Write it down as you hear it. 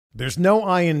There's no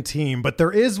I in team, but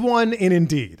there is one in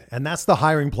Indeed, and that's the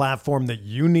hiring platform that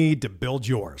you need to build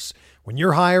yours. When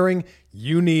you're hiring,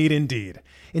 you need Indeed.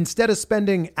 Instead of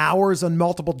spending hours on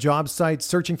multiple job sites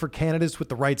searching for candidates with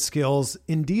the right skills,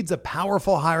 Indeed's a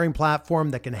powerful hiring platform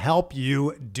that can help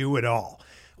you do it all.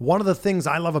 One of the things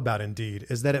I love about Indeed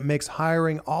is that it makes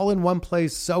hiring all in one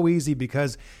place so easy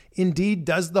because Indeed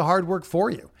does the hard work for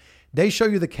you. They show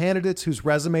you the candidates whose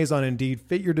resumes on Indeed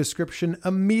fit your description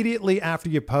immediately after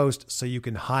you post so you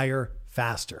can hire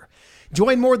faster.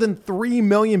 Join more than 3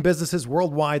 million businesses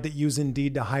worldwide that use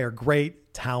Indeed to hire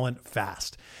great talent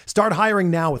fast. Start hiring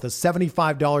now with a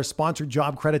 $75 sponsored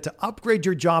job credit to upgrade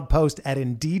your job post at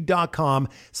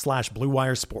Indeed.com/Blue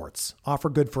Wire Sports. Offer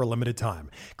good for a limited time.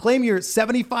 Claim your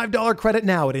 $75 credit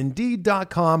now at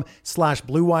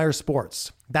Indeed.com/Blue Wire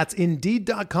Sports. That's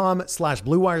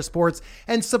Indeed.com/Blue Wire Sports,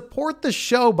 and support the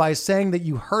show by saying that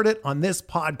you heard it on this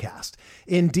podcast.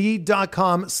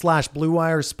 Indeed.com/Blue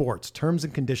Wire Sports. Terms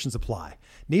and conditions apply.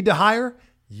 Need to hire?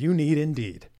 You need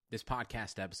Indeed. This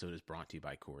podcast episode is brought to you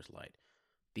by Coors Light.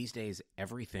 These days,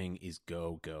 everything is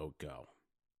go, go, go.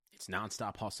 It's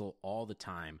nonstop hustle all the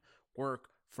time. Work,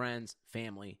 friends,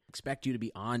 family, expect you to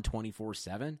be on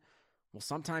 24/7. Well,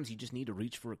 sometimes you just need to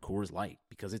reach for a Coors Light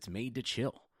because it's made to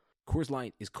chill. Coors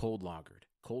Light is cold lagered,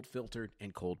 cold filtered,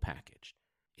 and cold packaged.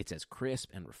 It's as crisp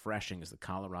and refreshing as the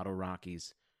Colorado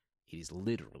Rockies. It is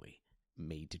literally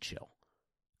made to chill.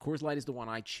 Coors Light is the one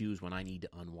I choose when I need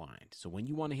to unwind. So when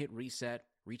you want to hit reset,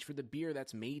 reach for the beer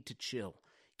that's made to chill.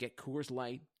 Get Coors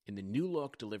Light in the new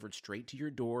look delivered straight to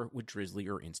your door with Drizzly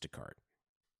or Instacart.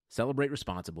 Celebrate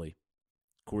responsibly.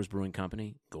 Coors Brewing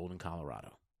Company, Golden,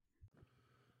 Colorado.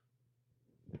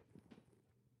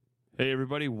 Hey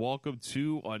everybody, welcome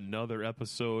to another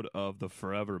episode of the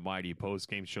Forever Mighty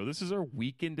Postgame Show. This is our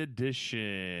weekend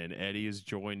edition. Eddie has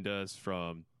joined us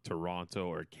from Toronto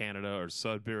or Canada or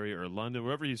Sudbury or London,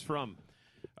 wherever he's from.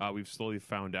 We've slowly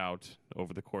found out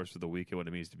over the course of the weekend what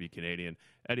it means to be Canadian.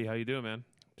 Eddie, how you doing, man?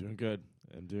 Doing good.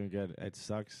 I'm doing good. It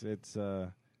sucks. It's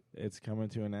coming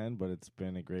to an end, but it's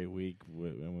been a great week.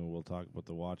 And we'll talk about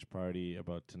the watch party,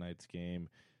 about tonight's game.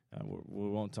 We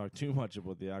won't talk too much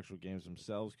about the actual games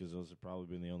themselves because those have probably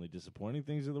been the only disappointing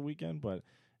things of the weekend. But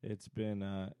it's been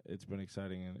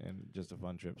exciting and just a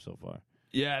fun trip so far.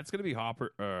 Yeah, it's going to be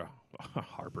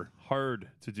hard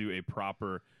to do a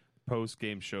proper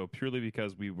post-game show purely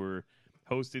because we were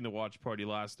hosting the watch party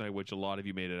last night, which a lot of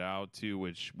you made it out to,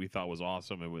 which we thought was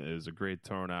awesome. It was a great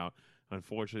turnout.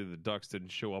 Unfortunately, the Ducks didn't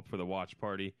show up for the watch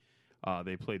party.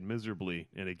 They played miserably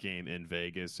in a game in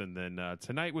Vegas. And then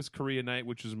tonight was Kariya night,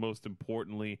 which is most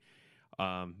importantly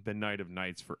the night of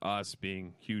nights for us,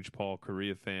 being huge Paul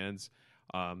Kariya fans.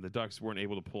 The Ducks weren't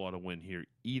able to pull out a win here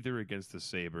either against the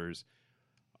Sabres.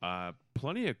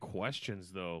 Plenty of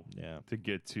questions, though, to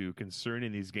get to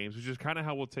concerning these games, which is kind of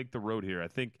how we'll take the road here. I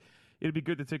think it'd be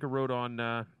good to take a road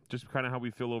on just kind of how we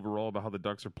feel overall about how the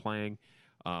Ducks are playing.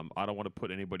 I don't want to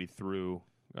put anybody through,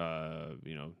 to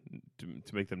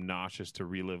make them nauseous to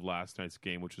relive last night's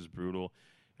game, which was brutal.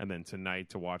 And then tonight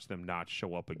to watch them not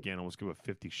show up again, almost give up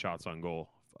 50 shots on goal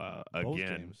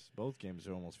again. Both games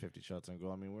are almost 50 shots on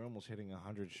goal. I mean, we're almost hitting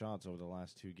 100 shots over the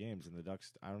last two games, and the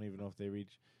Ducks, I don't even know if they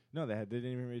reached. No, they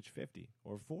didn't even reach 50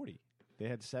 or 40. They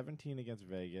had 17 against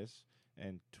Vegas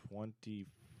and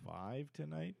 25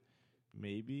 tonight,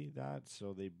 maybe that.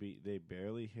 So they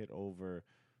barely hit over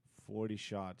 40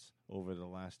 shots over the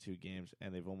last two games,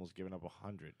 and they've almost given up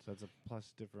 100. So that's a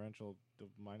plus differential of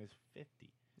minus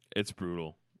 50. It's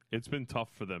brutal. It's been tough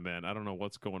for them, man. I don't know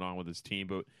what's going on with this team,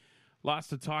 but lots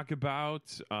to talk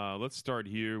about. Let's start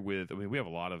here with. I mean, we have a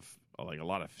lot of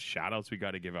shout outs we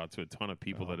got to give out to a ton of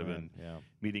people that have been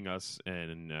meeting us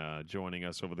and joining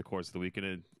us over the course of the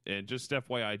weekend. And just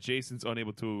FYI, Jason's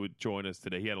unable to join us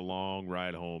today. He had a long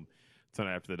ride home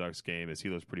tonight after the Ducks game, as he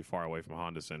lives pretty far away from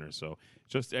Honda Center. So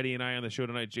just Eddie and I on the show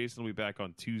tonight. Jason will be back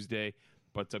on Tuesday.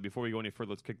 But before we go any further,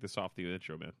 let's kick this off the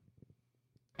intro, man.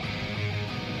 Trying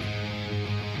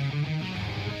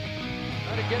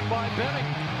to get by Benning.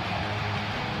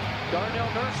 Darnell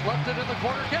Nurse left it in the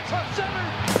corner, gets left center.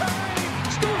 Perry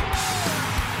scores!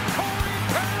 Corey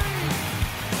Perry!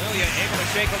 Ilya able to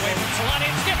shake away from Solani.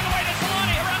 It's given away to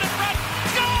Solani around in front.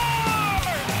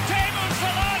 Score! Teemu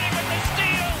Solani with the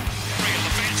steal. Three of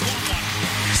the fans want one.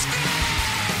 Score!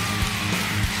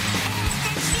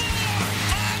 On the floor!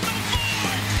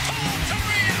 Paul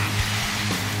Kariya!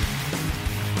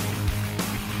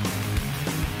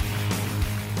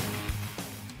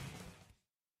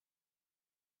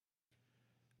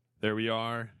 There we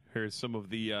are. Here's some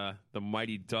of the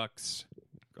Mighty Ducks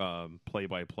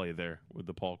play-by-play there with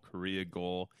the Paul Kariya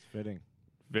goal. Fitting.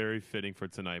 Very fitting for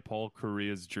tonight. Paul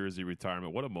Kariya's jersey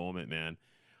retirement. What a moment, man.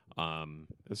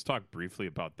 Let's talk briefly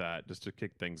about that just to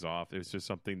kick things off. It was just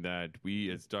something that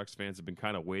we as Ducks fans have been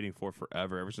kind of waiting for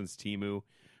forever, ever since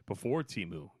before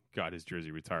Timu got his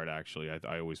jersey retired, actually.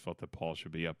 I always felt that Paul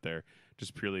should be up there,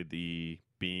 just purely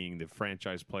being the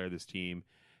franchise player this team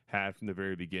had from the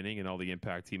very beginning and all the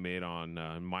impact he made on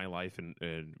my life and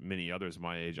many others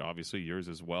my age, obviously yours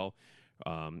as well,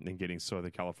 and getting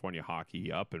Southern California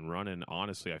hockey up and running.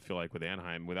 Honestly, I feel like with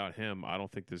Anaheim, without him, I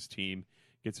don't think this team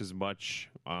gets as much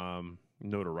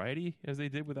notoriety as they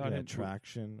did without him.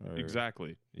 Traction.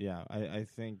 Exactly. Yeah, I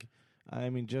think,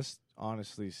 just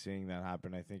honestly seeing that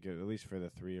happen, I think at least for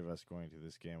the three of us going to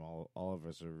this game, all of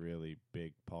us are really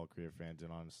big Paul Kariya fans,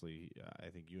 and honestly, I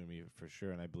think you and me for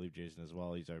sure, and I believe Jason as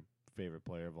well. He's our favorite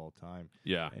player of all time.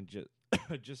 Yeah, and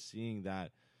just seeing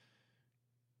that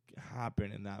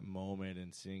happen in that moment,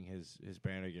 and seeing his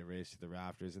banner get raised to the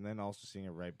rafters, and then also seeing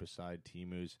it right beside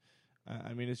Timu's.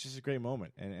 It's just a great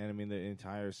moment, and the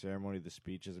entire ceremony, the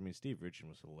speeches. Steve Ruchin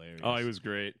was hilarious. Oh, he was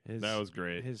great. That was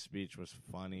great. His speech was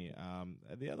funny.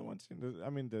 The other ones,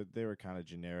 they were kind of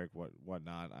generic,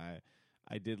 whatnot.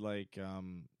 I did like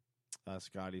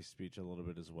Scotty's speech a little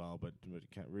bit as well, but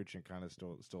Ruchin kind of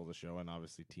stole the show, and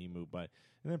obviously Timu.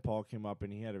 And then Paul came up,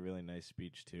 and he had a really nice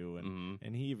speech too,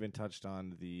 and he even touched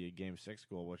on the Game 6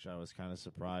 goal, which I was kind of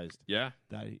surprised. Yeah,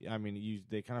 that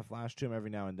they kind of flashed to him every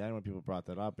now and then when people brought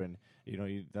that up, and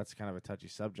that's kind of a touchy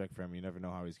subject for him. You never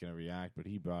know how he's going to react, but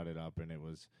he brought it up, and it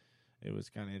was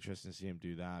kind of interesting to see him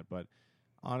do that. But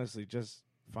honestly, just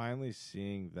finally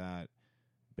seeing that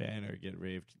banner get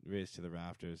raised to the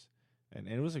rafters. And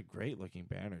it was a great looking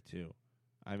banner too.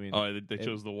 They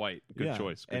chose the white. Good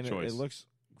choice. Good choice. It looks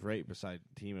great beside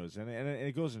Timo's, and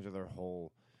it goes into their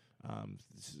whole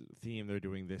theme they're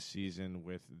doing this season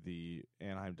with the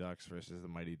Anaheim Ducks versus the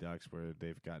Mighty Ducks, where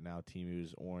they've got now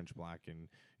Timu's orange, black,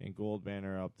 and gold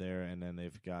banner up there, and then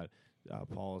they've got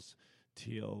Paul's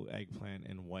teal, eggplant,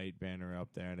 and white banner up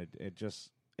there, and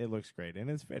it looks great, and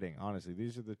it's fitting. Honestly,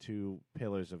 these are the two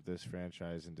pillars of this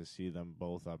franchise, and to see them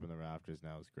both up in the rafters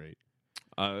now is great.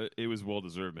 It was well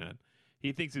deserved, man.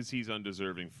 He thinks he's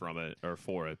undeserving from it or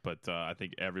for it, but I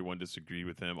think everyone disagreed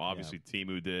with him. Obviously,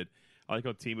 Timu did. I like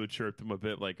how Timu chirped him a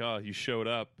bit, like, "Oh, you showed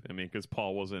up." Because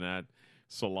Paul wasn't at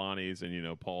Solani's,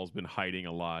 and Paul's been hiding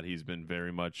a lot. He's been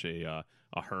very much a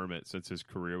hermit since his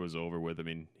career was over with.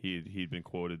 He'd been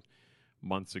quoted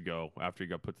months ago after he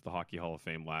got put to the Hockey Hall of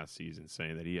Fame last season,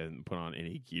 saying that he hadn't put on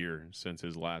any gear since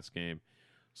his last game.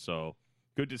 So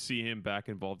good to see him back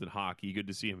involved in hockey. Good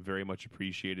to see him very much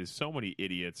appreciated. So many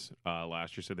idiots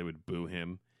last year said they would boo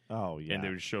him. Oh, yeah. And they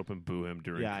would show up and boo him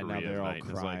during Kariya now they're all night.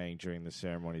 crying during the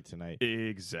ceremony tonight.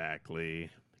 Exactly.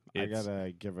 I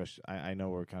gotta give I know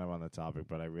we're kind of on the topic,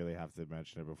 but I really have to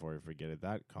mention it before we forget it.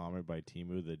 That comment by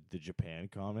Timu, the Japan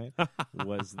comment,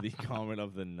 was the comment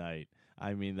of the night.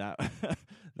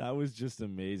 That was just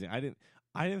amazing. I didn't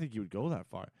think you would go that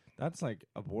far. That's like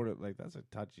a border, like that's a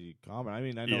touchy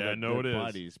comment. I know they're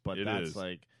buddies, but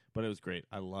but it was great.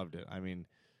 I loved it.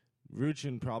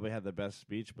 Ruchin probably had the best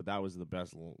speech, but that was the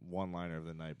best one-liner of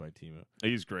the night by Timu.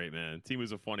 He's great, man.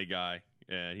 Timu's a funny guy,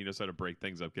 and he knows how to break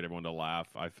things up, get everyone to laugh.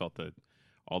 I felt that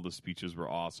all the speeches were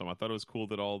awesome. I thought it was cool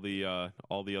that all the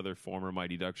other former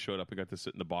Mighty Ducks showed up and got to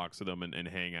sit in the box with them and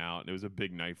hang out. And it was a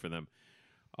big night for them.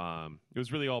 It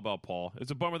was really all about Paul.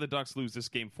 It's a bummer the Ducks lose this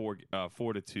game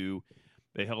 4-2.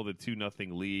 They held a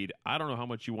 2-0 lead. I don't know how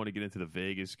much you want to get into the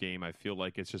Vegas game. I feel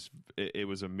like it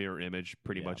was a mirror image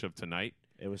pretty much of tonight.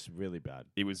 It was really bad.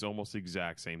 It was almost the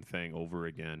exact same thing over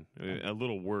again. A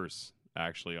little worse,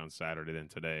 actually, on Saturday than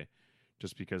today,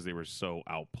 just because they were so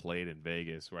outplayed in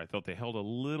Vegas, where I felt they held a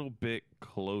little bit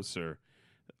closer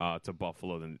to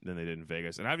Buffalo than they did in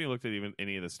Vegas. And I haven't even looked at even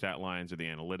any of the stat lines or the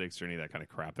analytics or any of that kind of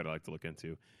crap that I like to look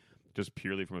into, just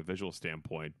purely from a visual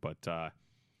standpoint. But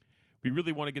we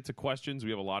really want to get to questions. We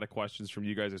have a lot of questions from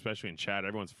you guys, especially in chat.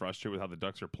 Everyone's frustrated with how the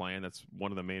Ducks are playing. That's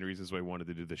one of the main reasons why we wanted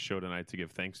to do the show tonight, to give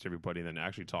thanks to everybody and then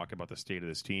actually talk about the state of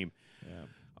this team. Yeah.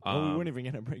 We weren't even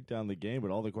going to break down the game,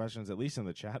 but all the questions, at least in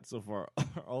the chat so far,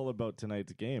 are all about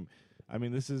tonight's game.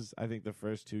 This is, I think, the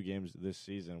first two games this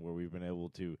season where we've been able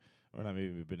to, or not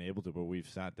maybe we've been able to, but we've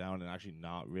sat down and actually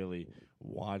not really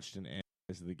watched and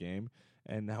analyzed the game.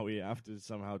 And now we have to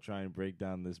somehow try and break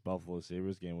down this Buffalo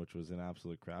Sabres game, which was an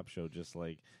absolute crap show, just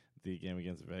like the game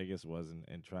against Vegas was,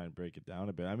 and try and break it down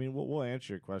a bit. We'll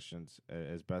answer your questions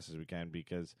as best as we can,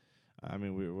 because,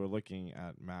 we're looking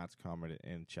at Matt's comment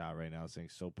in chat right now saying,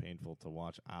 so painful to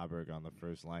watch Aberg on the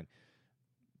first line.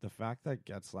 The fact that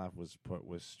Getzlaf was put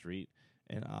with Street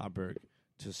and Aberg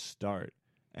to start,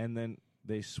 and then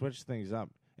they switched things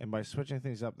up. And by switching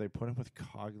things up, they put him with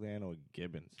Cogliano and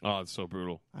Gibbons. Oh, it's so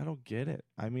brutal. I don't get it.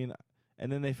 I mean,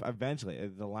 and then they eventually,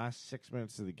 in the last 6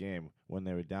 minutes of the game, when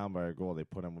they were down by a goal, they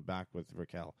put him back with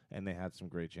Raquel, and they had some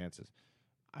great chances.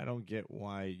 I don't get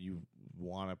why you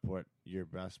want to put your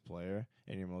best player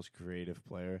and your most creative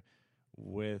player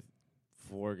with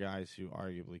 4 guys who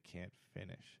arguably can't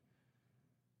finish.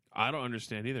 I don't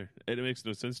understand either. It makes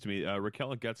no sense to me.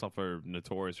 Raquel and Getzlaff are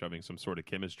notorious for having some sort of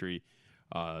chemistry,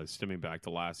 stemming back to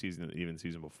last season, even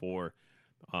season before.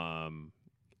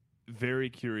 Very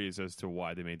curious as to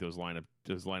why they made those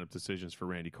lineup decisions for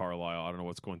Randy Carlisle. I don't know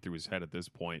what's going through his head at this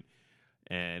point,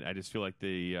 and I just feel like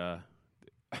the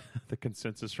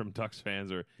consensus from Ducks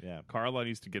fans are Carlisle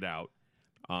needs to get out.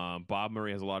 Bob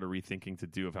Murray has a lot of rethinking to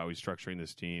do of how he's structuring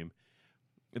this team.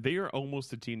 They are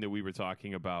almost the team that we were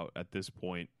talking about at this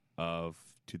point of,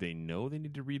 do they know they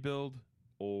need to rebuild,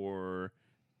 or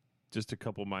just a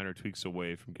couple minor tweaks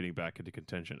away from getting back into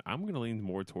contention? I'm going to lean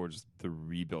more towards the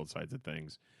rebuild sides of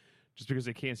things, just because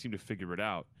they can't seem to figure it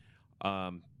out.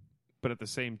 But at the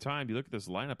same time, you look at this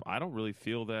lineup, I don't really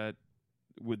feel that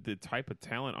with the type of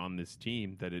talent on this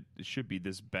team that it should be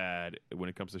this bad when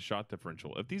it comes to shot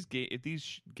differential. If these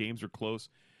games are close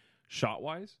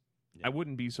shot-wise, I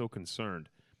wouldn't be so concerned.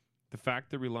 The fact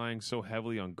they're relying so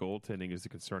heavily on goaltending is the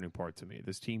concerning part to me.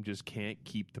 This team just can't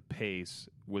keep the pace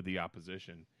with the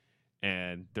opposition,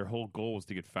 and their whole goal is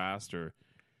to get faster.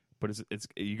 But it's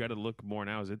you got to look more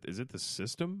now. Is it the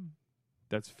system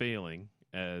that's failing?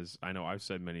 As I know I've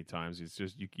said many times, it's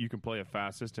just you can play a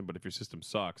fast system, but if your system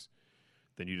sucks,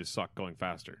 then you just suck going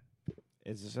faster.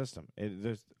 It's the system.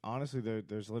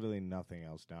 There's literally nothing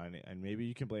else now, and maybe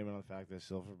you can blame it on the fact that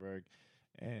Silverberg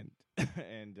and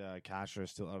Kasher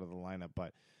is still out of the lineup,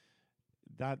 but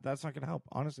that's not going to help.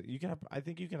 Honestly, I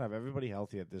think you can have everybody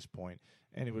healthy at this point,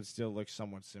 and it would still look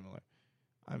somewhat similar.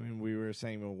 I mean, we were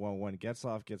saying when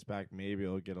Getzlaff gets back, maybe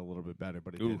it'll get a little bit better,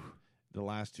 but the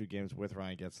last 2 games with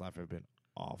Ryan Getzlaff have been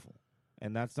awful,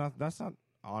 and that's not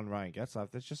on Ryan Getzlaff.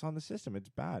 That's just on the system. It's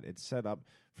bad. It's set up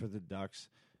for the Ducks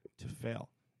to fail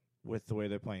with the way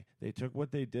they're playing. They took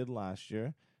what they did last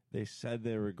year. They said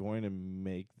they were going to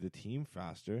make the team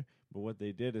faster, but what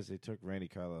they did is they took Randy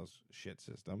Carlisle's shit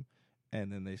system,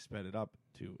 and then they sped it up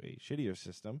to a shittier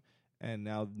system, and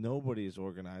now nobody is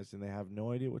organized, and they have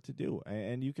no idea what to do.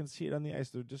 And you can see it on the ice.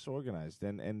 They're disorganized,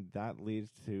 and that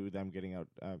leads to them getting out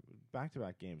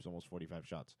back-to-back games, almost 45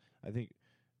 shots. I think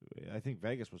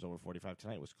Vegas was over 45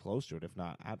 tonight. It was close to it, if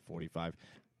not at 45.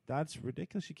 That's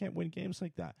ridiculous. You can't win games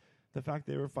like that. The fact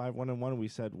they were 5-1-1, we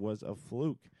said, was a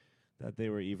fluke that they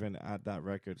were even at that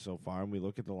record so far. And we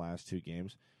look at the last 2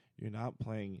 games. You're not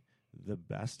playing the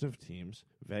best of teams.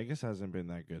 Vegas hasn't been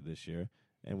that good this year,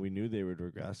 and we knew they would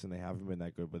regress, and they haven't been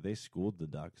that good. But they schooled the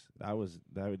Ducks.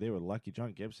 They were lucky.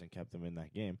 John Gibson kept them in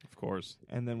that game, Of course.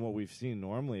 And then what we've seen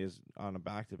normally is on a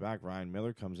back-to-back, Ryan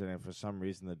Miller comes in, and for some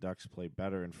reason the Ducks play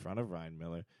better in front of Ryan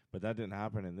Miller. But that didn't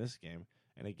happen in this game.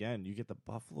 And again, you get the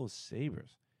Buffalo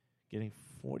Sabres getting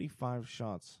 45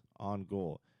 shots on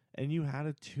goal, and you had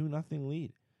a 2-0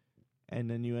 lead. And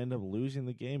then you end up losing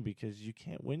the game because you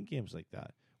can't win games like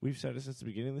that. We've said it since the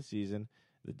beginning of the season.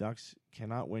 The Ducks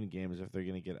cannot win games if they're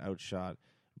going to get outshot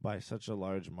by such a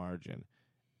large margin.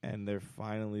 And they're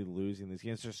finally losing these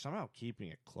games. They're somehow keeping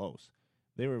it close.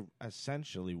 They were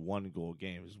essentially 1-goal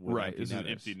games. Right. This is an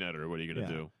empty netter. What are you going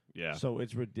to do? Yeah. So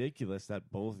it's ridiculous that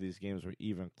both of these games were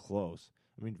even close.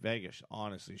 I mean, Vegas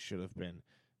honestly should have been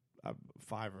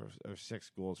 5 or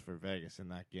 6 goals for Vegas in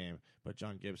that game. But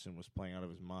John Gibson was playing out of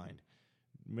his mind.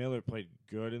 Miller played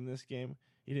good in this game.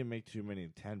 He didn't make too many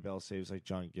 10 bell saves like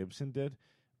John Gibson did,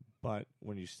 but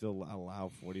when you still allow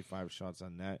 45 shots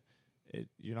on net,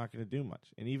 you're not going to do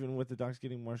much. And even with the Ducks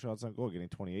getting more shots on goal, getting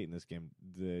 28 in this game,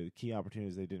 the key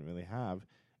opportunities they didn't really have,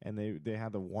 and they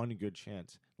had the one good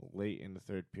chance late in the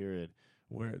third period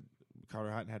where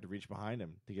Carter Hutton had to reach behind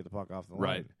him to get the puck off the line.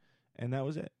 Right. And that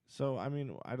was it. So, I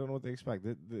mean, I don't know what they expect.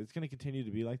 It's going to continue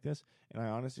to be like this, and I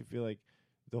honestly feel like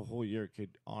the whole year could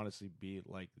honestly be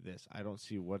like this. I don't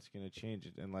see what's going to change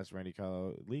it unless Randy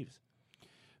Carlisle leaves.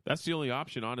 That's the only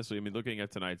option, honestly. I mean, looking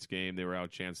at tonight's game, they were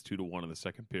outchanced 2-1 in the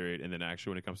second period, and then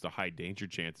actually when it comes to high danger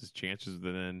chances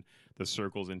then the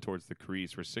circles in towards the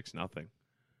crease were 6-0.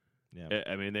 Yeah.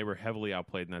 I mean, they were heavily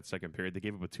outplayed in that second period. They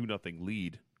gave up a 2-0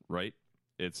 lead, right?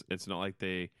 It's not like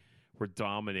they were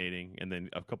dominating and then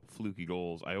a couple fluky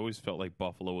goals. I always felt like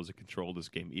Buffalo was in control of this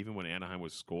game, even when Anaheim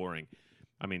was scoring.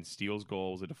 I mean, Steele's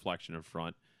goal was a deflection in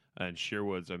front. And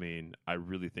Sherwood's, I mean, I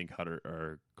really think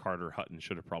Carter Hutton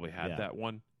should have probably had that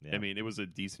one. Yeah. I mean, it was a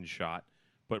decent shot,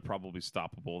 but probably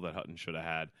stoppable that Hutton should have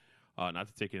had. Not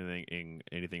to take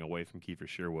anything away from Kiefer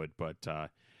Sherwood, but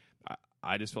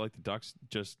I just feel like the Ducks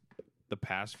just the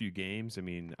past few games. I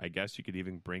mean, I guess you could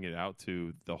even bring it out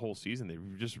to the whole season. They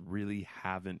just really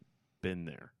haven't been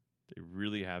there. They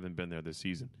really haven't been there this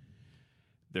season.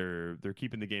 They're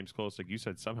keeping the games close, like you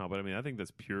said, somehow. But I mean, I think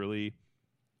that's purely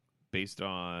based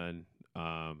on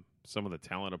some of the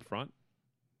talent up front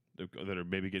that are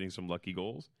maybe getting some lucky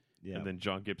goals, and then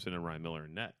John Gibson and Ryan Miller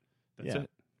in net. That's it.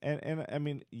 And I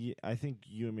mean, I think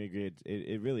you and me agree.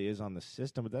 It really is on the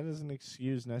system, but that doesn't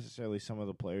excuse necessarily some of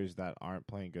the players that aren't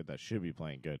playing good that should be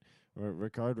playing good.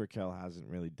 Ricard Raquel hasn't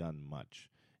really done much.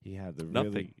 He had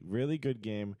the really good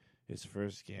game, his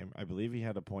first game. I believe he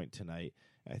had a point tonight.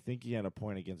 I think he had a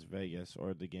point against Vegas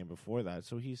or the game before that.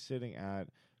 So he's sitting at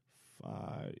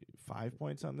 5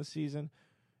 points on the season.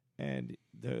 And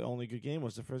the only good game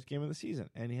was the first game of the season.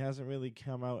 And he hasn't really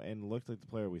come out and looked like the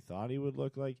player we thought he would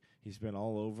look like. He's been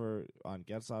all over on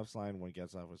Getzlaff's line when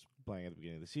Getzlaff was playing at the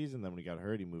beginning of the season. Then when he got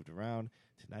hurt, he moved around.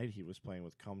 Tonight he was playing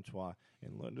with Comtois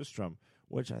and Lundestrom,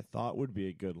 which I thought would be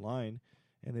a good line.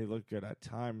 And they looked good at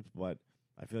times, but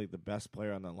I feel like the best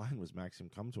player on that line was Maxime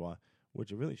Comtois,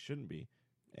 which it really shouldn't be.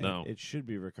 And it should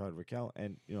be Ricard Raquel.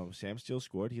 And, Sam Steele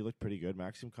scored. He looked pretty good.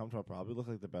 Maxime Comtois probably looked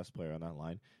like the best player on that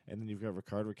line. And then you've got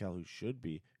Ricard Raquel,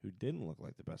 who didn't look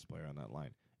like the best player on that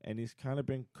line. And he's kind of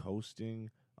been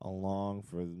coasting along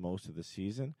for most of the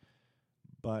season.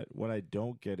 But what I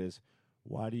don't get is,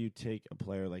 why do you take a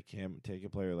player like him, take a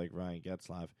player like Ryan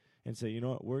Getzlaff, and say, you know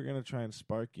what, we're going to try and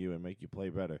spark you and make you play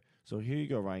better. So here you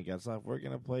go, Ryan Getzlaff. We're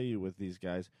going to play you with these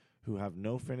guys who have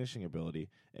no finishing ability,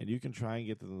 and you can try and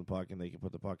get to them the puck, and they can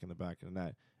put the puck in the back of the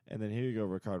net. And then here you go,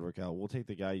 Ricard Raquel. We'll take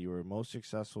the guy you were most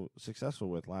successful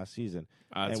with last season,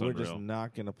 and we're just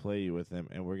not going to play you with him,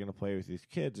 and we're going to play with these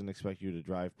kids and expect you to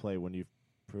drive play when you've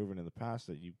proven in the past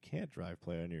that you can't drive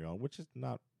play on your own, which is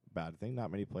not a bad thing. Not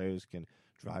many players can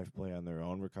drive play on their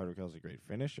own. Ricard Raquel's a great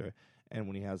finisher, and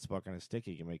when he has the puck on his stick,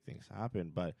 he can make things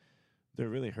happen, but they're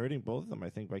really hurting both of them, I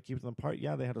think, by keeping them apart.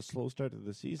 Yeah, they had a slow start to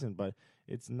the season, but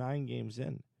it's 9 games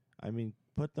in. I mean,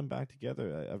 put them back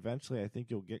together. Eventually, I think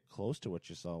you'll get close to what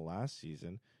you saw last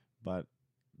season, but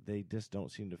they just don't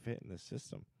seem to fit in the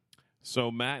system. So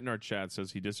Matt in our chat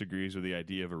says he disagrees with the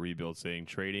idea of a rebuild, saying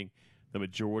trading the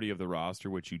majority of the roster,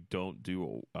 which you don't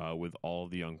do with all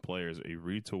of the young players. A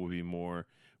retool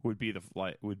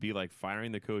would be like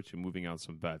firing the coach and moving out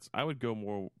some vets. I would go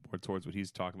more towards what he's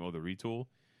talking about with the retool.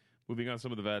 Moving on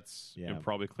some of the vets and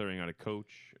probably clearing out a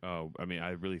coach. I mean,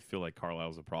 I really feel like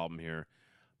Carlisle's a problem here.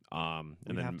 And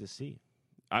we then have to see.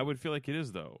 I would feel like it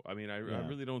is, though. I mean, I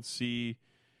really don't see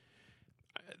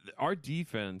our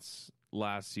defense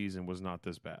last season was not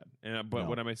this bad. But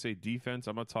when I say defense,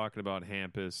 I'm not talking about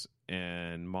Hampus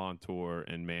and Montour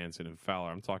and Manson and Fowler.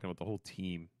 I'm talking about the whole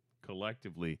team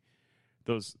collectively.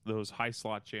 Those high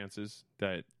slot chances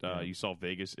that you saw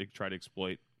Vegas try to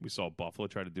exploit. We saw Buffalo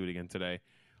try to do it again today.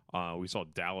 We saw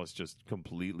Dallas just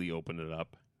completely open it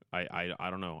up. I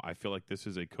don't know. I feel like this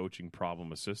is a coaching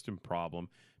problem, a system problem,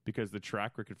 because the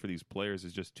track record for these players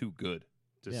is just too good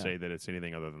to say that it's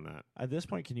anything other than that. At this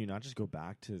point, can you not just go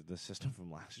back to the system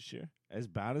from last year? As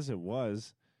bad as it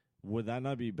was, would that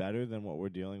not be better than what we're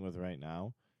dealing with right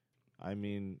now? I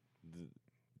mean,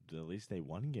 at least they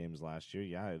won games last year.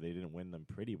 Yeah, they didn't win them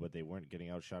pretty, but they weren't getting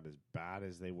outshot as bad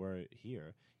as they were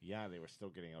here. Yeah, they were still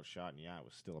getting outshot, and yeah, it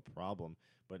was still a problem.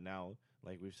 But now,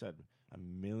 like we've said a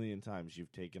million times,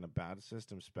 you've taken a bad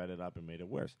system, sped it up, and made it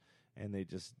worse. And they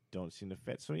just don't seem to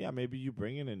fit. So, yeah, maybe you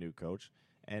bring in a new coach,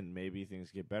 and maybe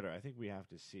things get better. I think we have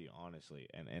to see, honestly,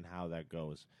 and how that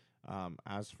goes.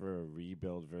 As for a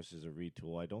rebuild versus a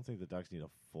retool, I don't think the Ducks need a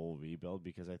full rebuild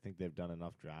because I think they've done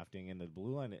enough drafting, and the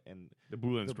blue line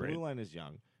blue line is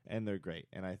young, and they're great.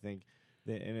 And I think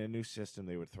that in a new system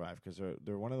they would thrive because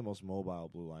they're one of the most mobile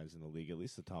blue lines in the league. At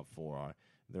least the top 4 are.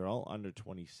 They're all under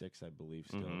 26, I believe,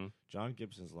 still. Mm-hmm. John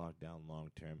Gibson's locked down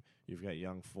long term. You've got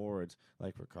young forwards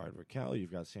like Ricard Raquel.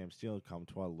 You've got Sam Steele.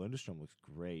 Comtois Lundestrom looks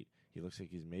great. He looks like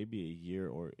he's maybe a year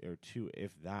or 2,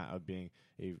 if that, of being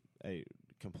a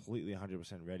completely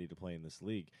 100% ready to play in this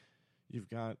league. You've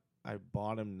got a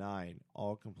bottom 9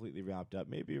 all completely wrapped up.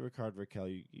 Maybe Ricard Raquel,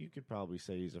 you could probably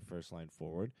say he's a first-line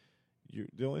forward.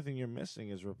 The only thing you're missing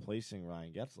is replacing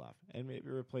Ryan Getzlaff and maybe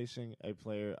replacing a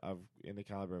player in the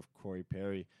caliber of Corey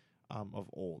Perry of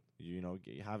old.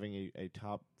 Having a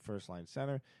top first-line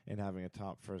center and having a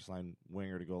top first-line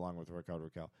winger to go along with Ricard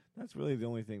Raquel. That's really the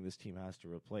only thing this team has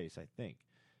to replace, I think.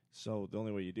 So the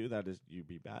only way you do that is you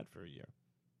be bad for a year.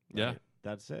 Right? Yeah.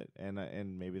 That's it.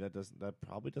 And maybe that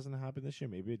probably doesn't happen this year.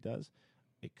 Maybe it does.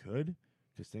 It could,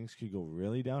 because things could go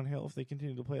really downhill if they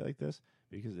continue to play like this,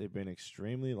 because they've been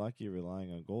extremely lucky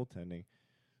relying on goaltending.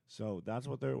 So that's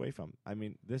what they're away from. I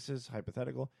mean, this is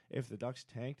hypothetical. If the Ducks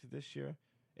tanked this year,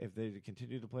 if they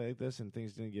continue to play like this and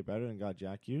things didn't get better and got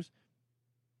Jack Hughes,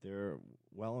 they're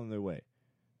well on their way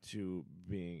to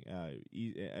being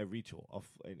a retool,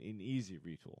 an easy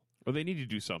retool. Well, they need to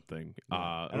do something.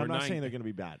 Yeah. And I'm not saying they're going to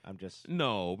be bad. I'm just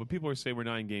no, but people are saying we're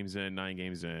 9 games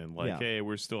in. Like, hey,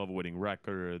 we still have a winning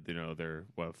record. You know, they're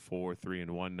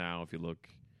 4-3-1 now. If you look,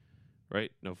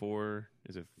 right? No, 4.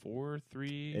 Is it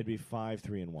 4-3? It'd be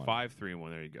 5-3-1. 5-3-1.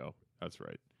 There you go. That's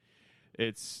right.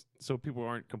 It's so people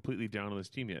aren't completely down on this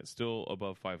team yet. Still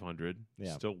above 500.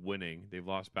 Yeah. Still winning. They've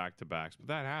lost back-to-backs, but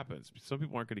that happens. Some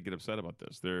people aren't going to get upset about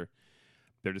this. They're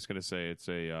just going to say it's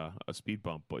a speed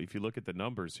bump. But if you look at the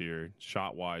numbers here,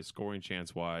 shot-wise, scoring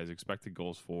chance-wise, expected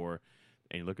goals for,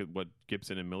 and you look at what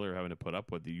Gibson and Miller are having to put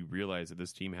up with, you realize that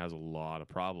this team has a lot of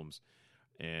problems.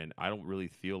 And I don't really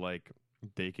feel like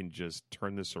they can just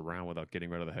turn this around without getting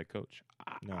rid of the head coach.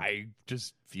 No. I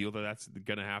just feel that that's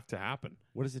going to have to happen.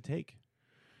 What does it take?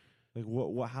 Like,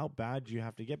 how bad do you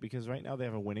have to get? Because right now they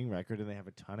have a winning record and they have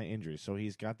a ton of injuries. So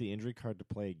he's got the injury card to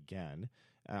play again.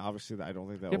 Obviously, I don't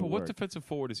think that. Yeah, will but what work. defensive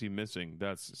forward is he missing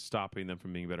that's stopping them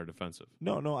from being better defensive?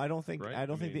 No, I don't think. Right? I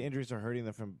don't think the injuries are hurting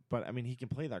them from. But I mean, he can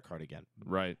play that card again.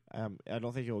 Right. I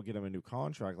don't think it will get him a new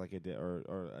contract like it did,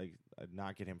 or like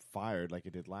not get him fired like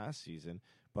it did last season.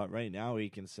 But right now he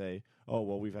can say, "Oh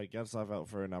well, we've had Getzlaf out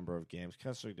for a number of games.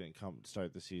 Kessler didn't come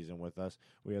start the season with us.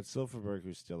 We had Silverberg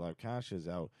who's still out. Cash is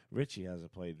out. Richie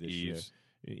hasn't played this year.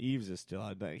 Eves is still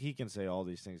out. He can say all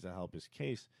these things to help his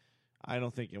case." I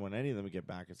don't think when any of them get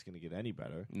back, it's going to get any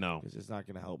better. No. Because it's not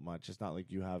going to help much. It's not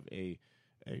like you have a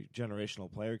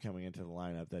generational player coming into the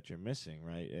lineup that you're missing,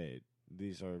 right?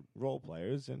 These are role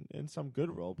players and some good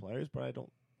role players, but I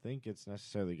don't think it's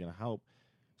necessarily going to help.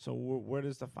 So where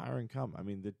does the firing come? I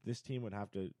mean, this team would have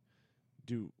to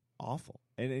do awful.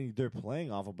 And they're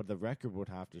playing awful, but the record would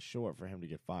have to show it for him to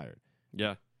get fired.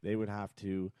 Yeah. They would have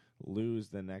to lose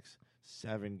the next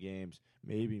 7 games,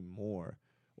 maybe more,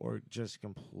 or just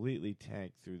completely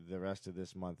tank through the rest of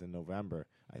this month in November,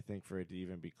 I think, for it to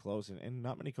even be close. And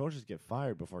not many coaches get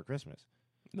fired before Christmas.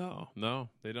 No,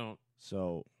 they don't.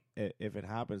 So if it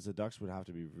happens, the Ducks would have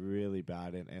to be really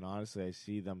bad. And honestly, I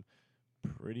see them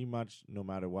pretty much, no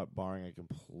matter what, barring a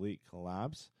complete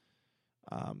collapse,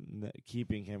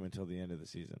 keeping him until the end of the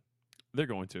season. They're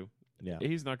going to. Yeah.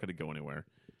 He's not going to go anywhere.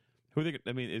 Who they?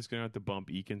 I mean, it's going to have to bump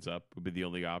Eakins up would be the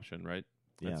only option, right?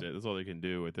 That's it. That's all they can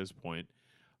do at this point.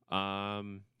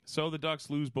 So the Ducks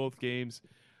lose both games.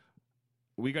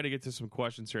 We got to get to some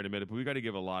questions here in a minute, but we got to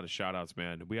give a lot of shout-outs,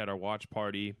 man. We had our watch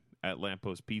party at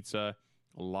Lamppost Pizza.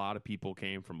 A lot of people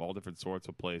came from all different sorts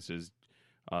of places.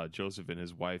 Joseph and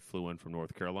his wife flew in from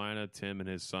North Carolina. Tim and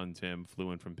his son Tim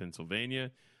flew in from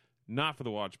Pennsylvania. Not for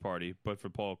the watch party, but for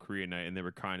Paul Kariya night, and they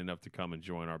were kind enough to come and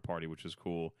join our party, which is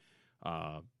cool.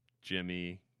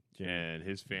 Jimmy and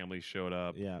his family showed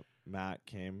up. Yeah, Matt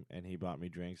came and he bought me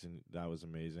drinks, and that was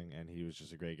amazing. And he was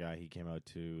just a great guy. He came out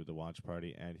to the watch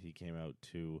party, and he came out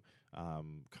to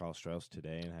Carl Strauss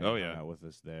today and hung out with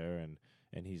us there.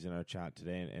 And he's in our chat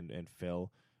today. And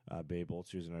Phil Babel,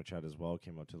 who's in our chat as well,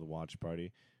 came out to the watch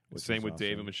party. Same with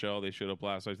Dave and Michelle. They showed up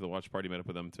last night to the watch party, met up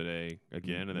with them today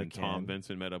again. And then Tom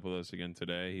Benson met up with us again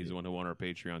today. He's the one who won our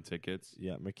Patreon tickets.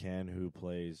 Yeah, McCann, who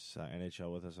plays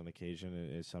NHL with us on occasion,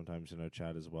 is sometimes in our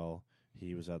chat as well.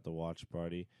 He was at the watch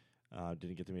party.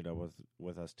 Didn't get to meet up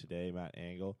with us today. Matt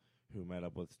Angle, who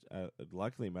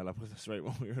luckily met up with us right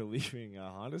when we were leaving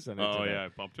Honda Center. Oh, today. yeah, I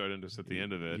bumped right into us at the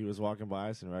end of it. He was walking by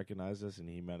us and recognized us, and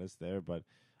he met us there. But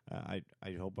I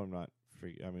hope I'm not.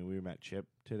 I mean, we met Chip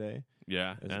today.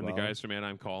 Yeah, and the guys from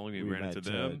Anaheim Calling, we ran into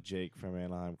them. Jake from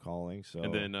Anaheim Calling. So,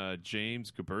 and then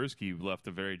James Gaberski left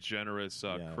a very generous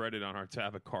credit on our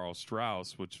tab at Carl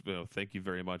Strauss, which thank you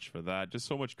very much for that. Just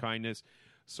so much kindness,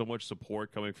 so much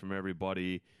support coming from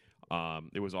everybody.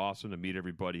 It was awesome to meet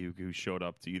everybody who showed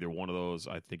up to either one of those.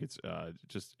 I think it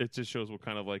just shows what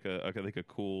kind of like a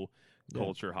cool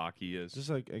culture hockey is.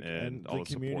 Just like and all the the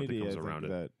support community that comes around it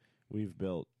that we've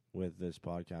built with this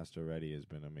podcast already has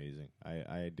been amazing.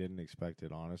 I didn't expect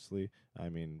it, honestly. I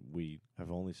mean, we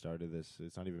have only started this.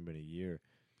 It's not even been a year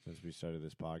since we started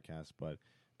this podcast, but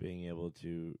being able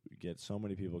to get so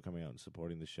many people coming out and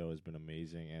supporting the show has been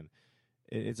amazing. And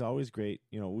it's always great.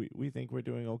 You know, we think we're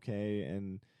doing okay,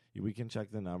 and we can check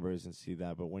the numbers and see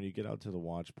that. But when you get out to the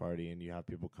watch party and you have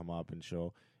people come up and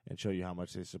show you how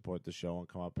much they support the show and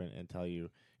come up and tell you,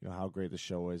 how great the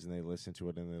show is, and they listen to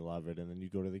it and they love it, and then you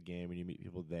go to the game and you meet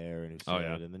people there and who say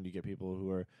it, and then you get people who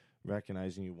are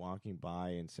recognizing you walking by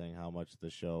and saying how much the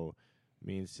show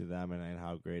means to them and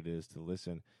how great it is to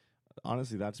listen.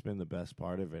 Honestly, that's been the best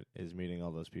part of it, is meeting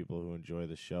all those people who enjoy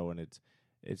the show, and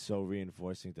it's so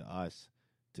reinforcing to us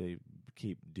to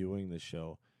keep doing the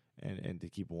show and to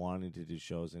keep wanting to do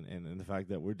shows. And the fact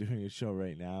that we're doing a show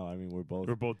right now, I mean, we're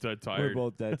both dead tired. We're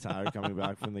both dead tired coming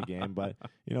back from the game. But,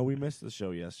 we missed the show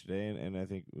yesterday, and I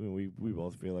think we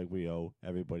both feel like we owe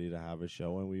everybody to have a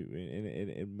show, and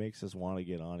it makes us want to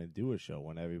get on and do a show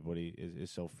when everybody is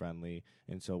so friendly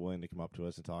and so willing to come up to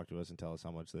us and talk to us and tell us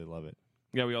how much they love it.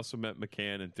 Yeah, we also met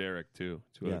McCann and Derek, too.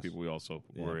 Two other Yes. people we also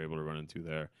were able to run into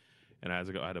there. And I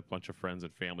had a bunch of friends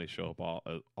and family show up,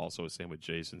 also same with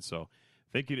Jason. So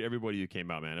thank you to everybody who came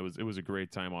out, man. It was a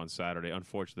great time on Saturday.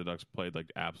 Unfortunately, the Ducks played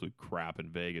like absolute crap in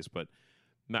Vegas, but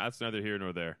that's neither here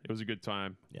nor there. It was a good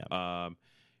time. Yeah.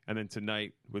 And then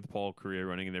tonight with Paul Kariya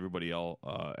running and everybody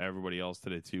else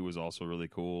today too was also really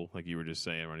cool. Like you were just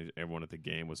saying, running everyone at the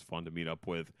game was fun to meet up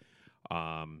with.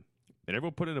 And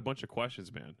everyone put in a bunch of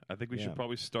questions, man. I think we should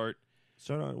probably start.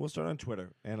 We'll start on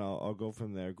Twitter, and I'll go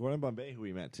from there. Gordon Bombay, who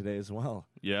we met today as well.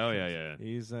 Yeah.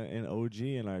 He's an OG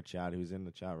in our chat, who's in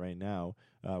the chat right now.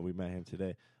 We met him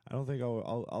today. I don't think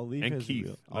I'll leave and his Keith,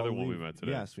 real, another one we met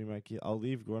today. Yes, we met Keith. I'll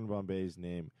leave Gordon Bombay's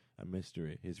name a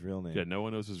mystery, his real name. Yeah, no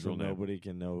one knows his real name. Nobody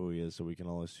can know who he is, so we can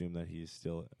all assume that he's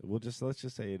still. Let's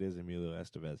just say it is Emilio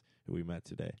Estevez, who we met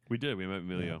today. We did. We met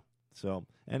Emilio. Yeah. So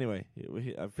anyway,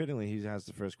 fittingly, he has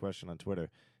the first question on Twitter.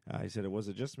 He said, "Was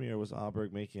it just me, or was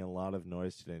Auberg making a lot of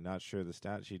noise today? Not sure the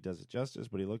stat sheet does it justice,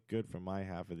 but he looked good from my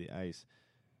half of the ice.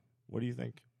 What do you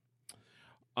think?"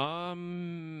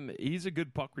 He's a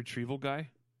good puck retrieval guy.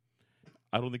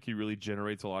 I don't think he really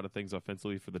generates a lot of things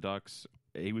offensively for the Ducks.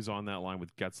 He was on that line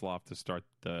with Getzlaf to start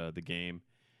the game.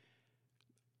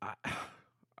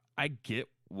 I get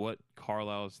what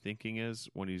Carlisle's thinking is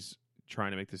when he's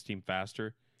trying to make this team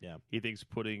faster. Yeah, he thinks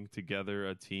putting together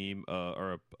a team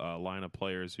or a line of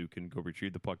players who can go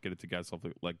retrieve the puck, get it to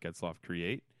Getzlaf, let Getzlaf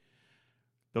create.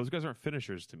 Those guys aren't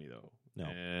finishers to me, though. No.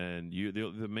 And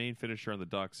the main finisher on the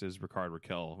Ducks is Ricard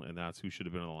Raquel, and that's who should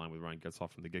have been on the line with Ryan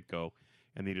Getzlaf from the get-go.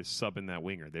 And they just sub in that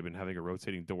winger. They've been having a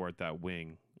rotating door at that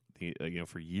wing,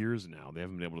 for years now. They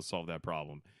haven't been able to solve that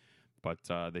problem. But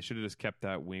they should have just kept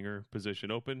that winger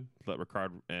position open, let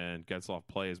Ricard and Getzlaf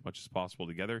play as much as possible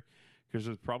together, because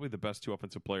they're probably the best two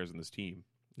offensive players in this team.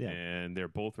 Yeah. And they're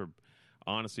both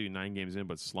honestly 9 games in,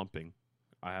 but slumping.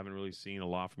 I haven't really seen a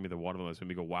lot from either one of them that's made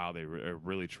me go, wow, they are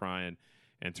really trying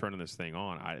and turning this thing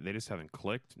on. They just haven't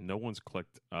clicked. No one's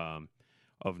clicked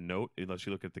of note unless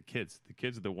you look at the kids. The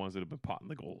kids are the ones that have been potting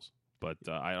the goals. But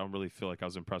I don't really feel like I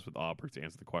was impressed with Auberg to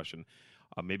answer the question.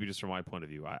 Maybe just from my point of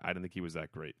view, I didn't think he was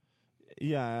that great.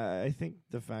 Yeah, I think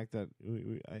the fact that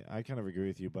I kind of agree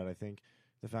with you, but I think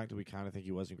the fact that we kind of think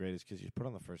he wasn't great is because he's put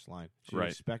on the first line. So you're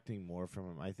expecting more from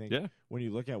him. I think when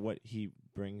you look at what he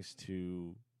brings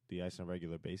to the ice on a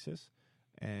regular basis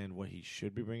and what he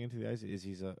should be bringing to the ice is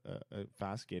he's a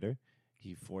fast skater.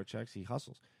 He forechecks, he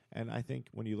hustles. And I think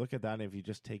when you look at that, if you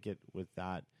just take it with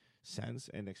that sense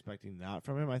and expecting that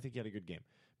from him, I think he had a good game.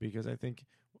 Because I think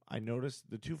I noticed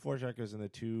the two forecheckers and the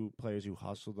two players who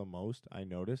hustled the most, I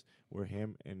noticed, were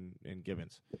him and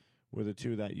Gibbons. Were the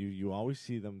two that you always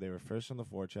see them. They were first on the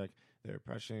forecheck, they were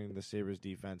pressuring the Sabres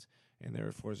defense, and they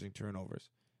were forcing turnovers,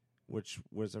 which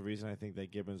was the reason I think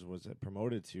that Gibbons was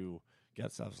promoted to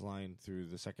Getzlaf's line through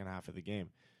the second half of the game.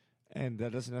 And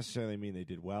that doesn't necessarily mean they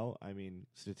did well. I mean,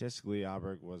 statistically,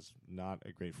 Auberg was not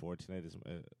a great forward tonight,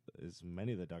 as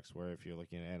many of the Ducks were if you're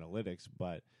looking at analytics,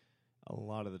 but a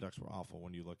lot of the Ducks were awful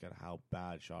when you look at how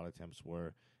bad shot attempts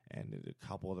were, and a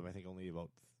couple of them, I think only about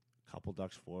a couple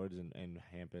Ducks forwards and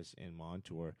Hampus and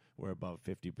Montour were above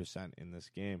 50% in this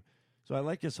game. So I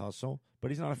like his hustle,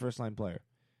 but he's not a first-line player.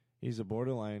 He's a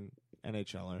borderline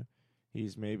NHLer.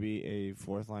 He's maybe a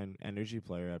fourth-line energy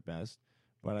player at best,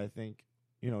 but I think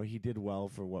he did well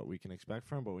for what we can expect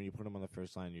from him, but when you put him on the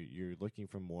first line, you're looking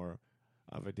for more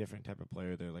of a different type of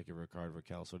player there, like a Ricard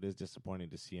Raquel. So it is disappointing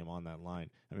to see him on that line.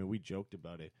 I mean, we joked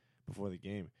about it before the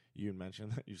game. You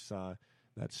mentioned that you saw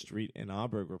that Street and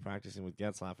Auberg were practicing with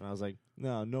Getzlaf, and I was like,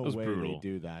 no way brutal. they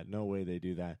do that. No way they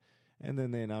do that. And then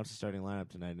they announced the starting lineup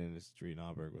tonight, and it's Street and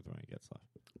Auberg with Ryan Getzlaf.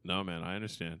 No, man, I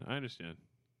understand.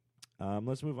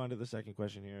 Let's move on to the second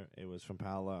question here. It was from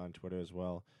Paola on Twitter as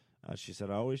well. She said,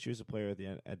 I always choose a player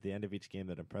at the end of each game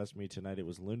that impressed me. Tonight it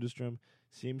was Lundestrom.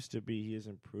 Seems to be he is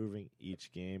improving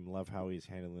each game. Love how he's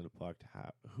handling the puck.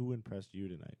 Who impressed you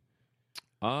tonight?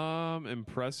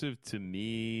 Impressive to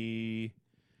me,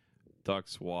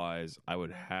 Ducks-wise, I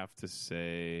would have to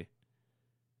say,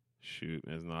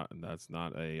 that's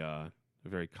not a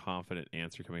very confident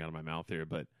answer coming out of my mouth here,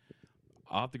 but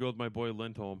I'll have to go with my boy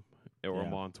Lindholm or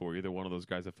Montour. Either one of those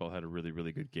guys I felt had a really,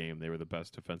 really good game. They were the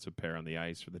best defensive pair on the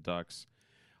ice for the Ducks.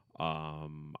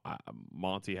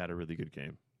 Monty had a really good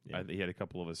game. Yeah. He had a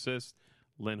couple of assists.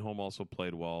 Lindholm also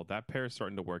played well. That pair is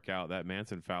starting to work out. That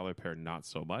Manson-Fowler pair, not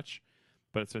so much.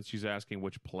 But since she's asking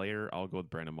which player, I'll go with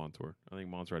Brandon Montour. I think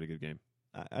Montour had a good game.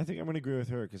 I think I'm going to agree with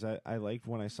her because I liked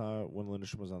when I saw when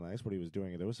Lindstrom was on the ice what he was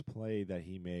doing. There was a play that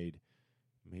he made.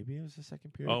 Maybe it was the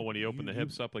second period. Oh, when he opened the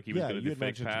hips up like he was going to do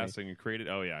fake passing and create it.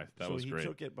 Oh, yeah, that was great. So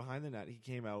he took it behind the net. He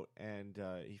came out and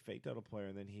he faked out a player,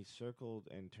 and then he circled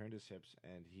and turned his hips,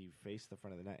 and he faced the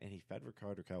front of the net, and he fed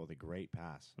Rickard Rakell with a great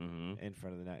pass in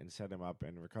front of the net and set him up,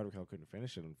 and Rickard Rakell couldn't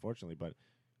finish it, unfortunately, but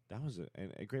that was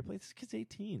a great play. This kid's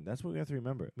 18. That's what we have to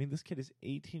remember. I mean, this kid is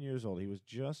 18 years old. He was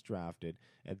just drafted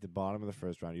at the bottom of the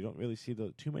first round. You don't really see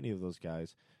too many of those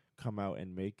guys come out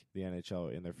and make the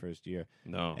NHL in their first year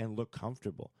and look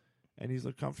comfortable. And he's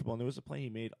looked comfortable. And there was a play he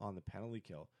made on the penalty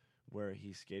kill where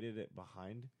he skated it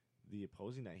behind the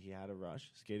opposing net. He had a rush,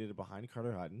 skated it behind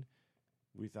Carter Hutton.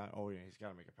 We thought, oh, yeah, he's got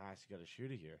to make a pass. He's got to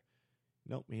shoot it here.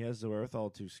 Nope, he has the wherewithal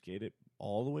to skate it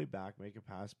all the way back, make a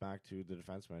pass back to the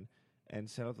defenseman, and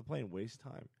set up the play and waste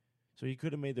time. So he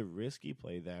could have made the risky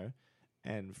play there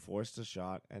and forced a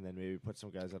shot and then maybe put some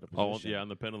guys out of position. Oh, yeah, on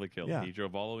the penalty kill. Yeah. He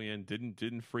drove all the way in,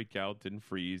 didn't freak out, didn't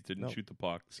freeze, didn't shoot the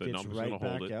puck. Said, no, I'm just right going to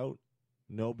hold back it. Out.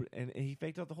 No, and he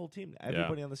faked out the whole team.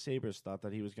 Everybody on the Sabres thought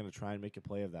that he was going to try and make a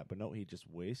play of that. But no, he just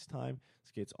wastes time,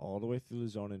 skates all the way through the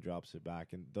zone and drops it back.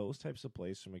 And those types of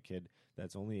plays from a kid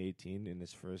that's only 18 in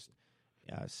his first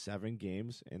 7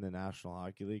 games in the National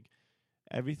Hockey League,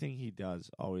 everything he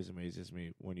does always amazes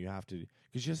me when you have to,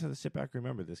 because you just have to sit back and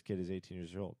remember this kid is 18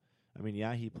 years old. I mean,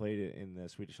 yeah, he played it in the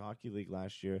Swedish Hockey League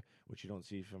last year, which you don't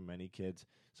see from many kids.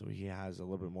 So he has a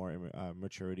little bit more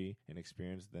maturity and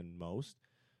experience than most.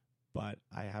 But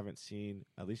I haven't seen,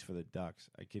 at least for the Ducks,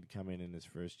 a kid come in his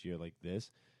first year like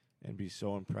this and be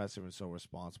so impressive and so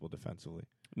responsible defensively.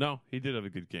 No, he did have a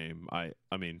good game. I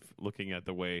mean, looking at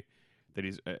the way that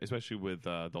he's, especially with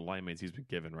the line mates he's been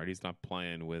given, right? He's not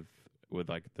playing with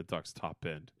like the Ducks top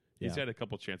end. He's had a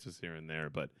couple chances here and there,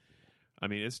 but I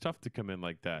mean, it's tough to come in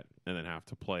like that and then have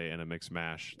to play in a mixed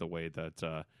mash the way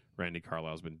that Randy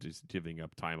Carlyle's been just giving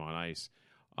up time on ice.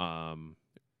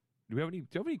 Do you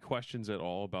have any questions at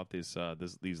all about these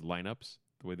lineups?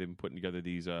 The way they've been putting together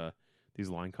these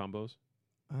line combos?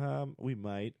 We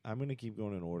might. I'm going to keep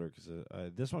going in order because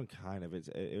this one kind of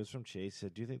it was from Chase.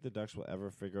 Said, do you think the Ducks will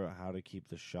ever figure out how to keep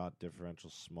the shot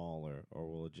differential smaller, or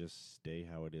will it just stay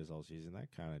how it is all season? That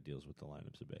kind of deals with the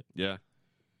lineups a bit. Yeah.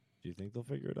 Do you think they'll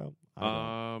figure it out?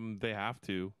 They have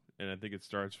to, and I think it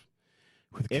starts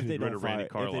with if they don't Randy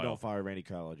Carlyle. If they don't fire Randy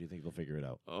Carlyle, do you think they'll figure it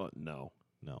out? No,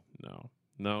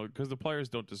 because the players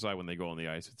don't decide when they go on the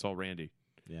ice. It's all Randy.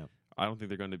 Yeah. I don't think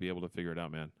they're going to be able to figure it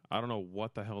out, man. I don't know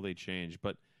what the hell they changed,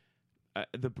 but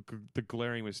the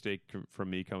glaring mistake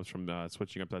from me comes from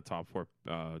switching up that top 4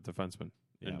 defensemen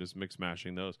and just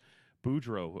mix-mashing those.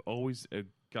 Boudreau always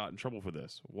got in trouble for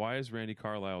this. Why is Randy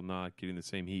Carlyle not getting the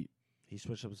same heat? He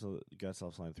switched up to the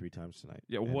Gustav's line 3 times tonight.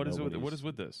 Yeah, what is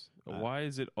with this? Why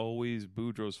is it always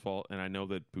Boudreau's fault? And I know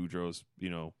that Boudreau's,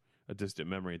 a distant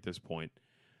memory at this point,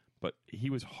 but he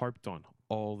was harped on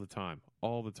all the time.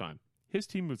 His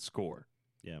team would score.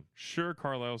 Yeah. Sure,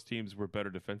 Carlisle's teams were better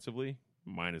defensively,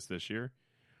 minus this year.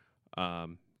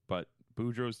 But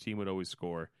Boudreau's team would always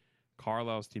score.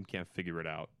 Carlisle's team can't figure it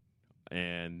out.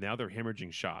 And now they're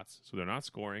hemorrhaging shots. So they're not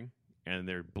scoring, and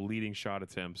they're bleeding shot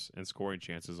attempts and scoring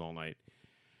chances all night.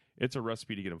 It's a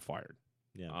recipe to get him fired.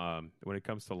 Yeah. When it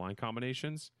comes to line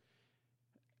combinations,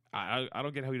 I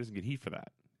don't get how he doesn't get heat for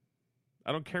that.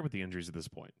 I don't care about the injuries at this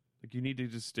point. Like, you need to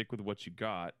just stick with what you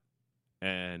got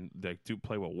and do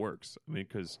play what works. I mean,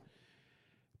 because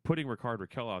putting Rickard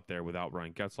Rakell out there without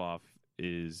Ryan Getzlaf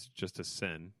is just a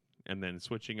sin. And then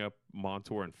switching up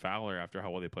Montour and Fowler after how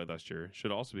well they played last year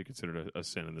should also be considered a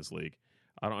sin in this league.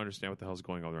 I don't understand what the hell's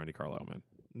going on with Randy Carlyle, man.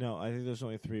 No, I think there's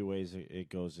only 3 ways it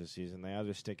goes this season. They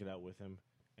either stick it out with him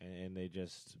and they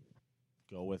just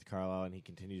go with Carlyle and he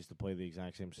continues to play the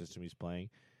exact same system he's playing,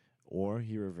 or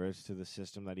he reverts to the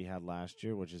system that he had last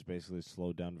year, which is basically a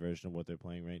slowed down version of what they're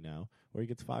playing right now, or he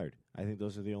gets fired. I think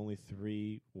those are the only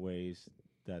 3 ways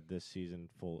that this season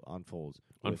unfolds.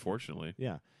 Unfortunately.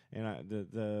 Yeah. And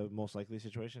the most likely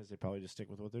situation is they probably just stick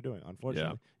with what they're doing,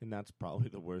 unfortunately. Yeah. And that's probably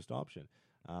the worst option.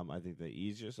 I think the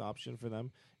easiest option for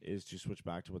them is to switch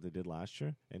back to what they did last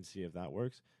year and see if that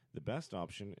works. The best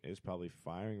option is probably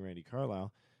firing Randy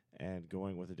Carlyle and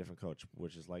going with a different coach,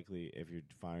 which is likely, if you're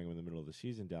firing him in the middle of the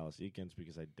season, Dallas Eakins,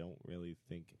 because I don't really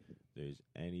think there's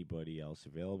anybody else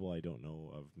available. I don't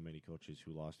know of many coaches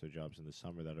who lost their jobs in the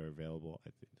summer that are available.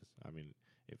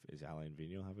 Is Alain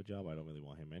Vigneault have a job? I don't really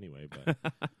want him anyway, but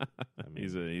I mean,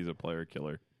 he's a player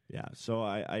killer. Yeah, so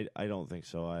I don't think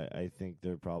so. I think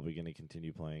they're probably going to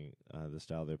continue playing the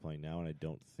style they're playing now, and I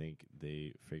don't think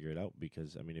they figure it out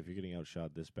because, I mean, if you're getting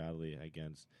outshot this badly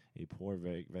against a poor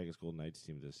Vegas Golden Knights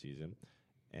team this season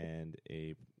and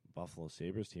a Buffalo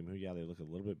Sabres team who, yeah, they look a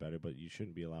little bit better, but you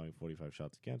shouldn't be allowing 45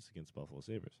 shots against Buffalo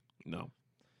Sabres. No.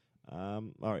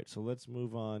 All right, so let's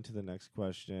move on to the next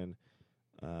question.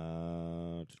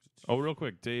 Real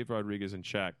quick, Dave Rodriguez in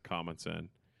chat comments in.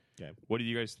 Okay. What do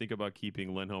you guys think about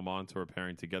keeping Lindholm Montour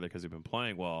pairing together because they've been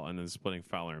playing well and then splitting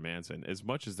Fowler and Manson? As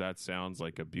much as that sounds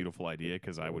like a beautiful idea,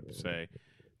 because I would say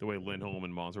the way Lindholm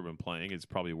and Montour have been playing is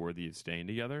probably worthy of staying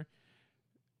together.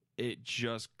 It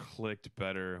just clicked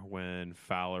better when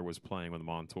Fowler was playing with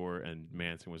Montour and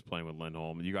Manson was playing with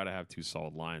Lindholm. You got to have two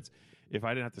solid lines. If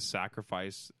I didn't have to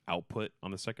sacrifice output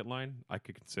on the second line, I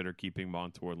could consider keeping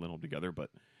Montour and Lindholm together. But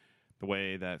the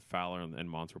way that Fowler and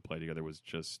Montour played together was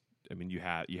just, I mean, you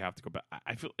have to go back.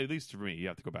 I feel, at least for me, you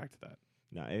have to go back to that.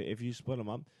 Now, if you split them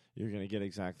up, you're going to get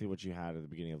exactly what you had at the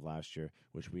beginning of last year,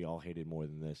 which we all hated more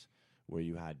than this, where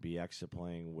you had Bieksa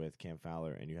playing with Cam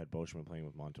Fowler and you had Boschman playing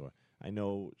with Montour. I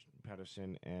know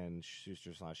Pettersson and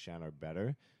Schuster/Shen are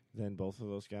better than both of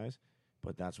those guys,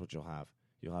 but that's what you'll have.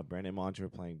 You'll have Brandon Montour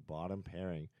playing bottom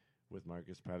pairing with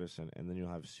Marcus Pettersson, and then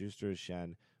you'll have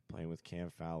Schuster/Shen playing with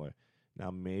Cam Fowler. Now,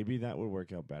 maybe that would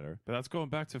work out better. But that's going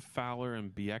back to Fowler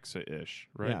and Bieksa-ish,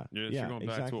 right? You're going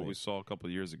back to what we saw a couple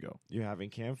of years ago. You're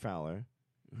having Cam Fowler,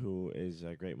 who is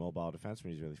a great mobile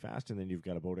defenseman. He's really fast, and then you've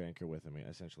got a boat anchor with him,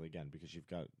 essentially, again, because you've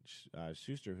got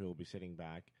Schuster, who will be sitting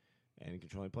back and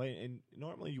controlling play. And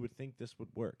normally you would think this would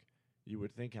work. You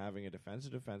would think having a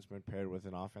defensive defenseman paired with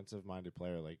an offensive-minded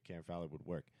player like Cam Fowler would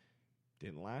work.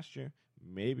 Didn't last year.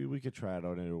 Maybe we could try it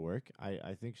out and it'll work.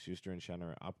 I think Schuster and Shen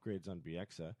are upgrades on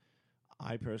Bieksa.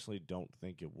 I personally don't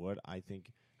think it would. I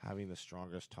think having the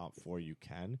strongest top four you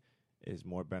can is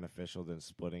more beneficial than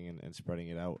splitting and spreading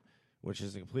it out, which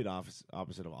is the complete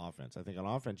opposite of offense. I think on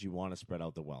offense, you want to spread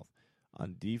out the wealth.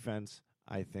 On defense,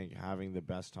 I think having the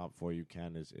best top four you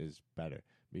can is better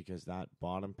because that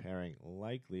bottom pairing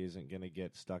likely isn't going to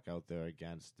get stuck out there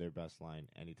against their best line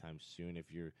anytime soon. If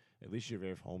you're at least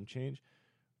your home change,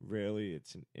 rarely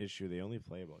it's an issue. They only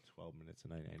play about 12 minutes a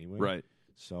night anyway. Right.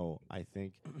 So I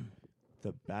think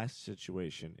the best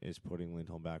situation is putting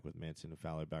Lindholm back with Manson and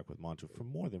Fowler back with Montour for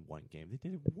more than one game. They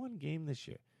did it one game this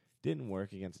year. Didn't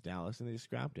work against Dallas, and they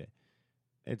scrapped it.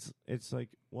 It's like,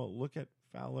 well, look at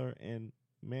Fowler and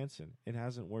Manson. It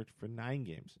hasn't worked for 9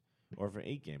 games or for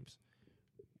 8 games.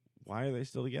 Why are they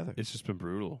still together? It's just been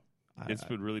brutal. It's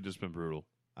really just been brutal.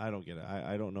 I don't get it.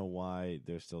 I don't know why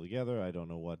they're still together. I don't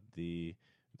know what the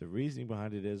reasoning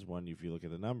behind it is. One, if you look at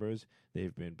the numbers,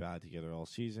 they've been bad together all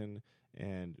season,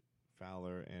 and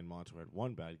Fowler and Montour had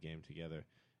one bad game together,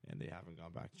 and they haven't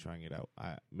gone back to trying it out.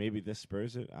 Maybe this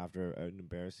spurs it after an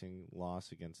embarrassing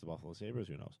loss against the Buffalo Sabres.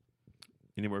 Who knows?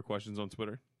 Any more questions on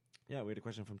Twitter? Yeah, we had a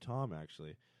question from Tom,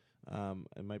 actually.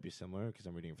 It might be similar because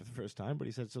I'm reading it for the first time, but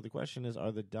he said, so the question is,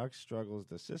 are the Ducks' struggles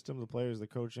the system, the players, the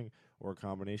coaching, or a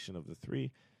combination of the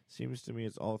three? Seems to me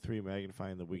it's all three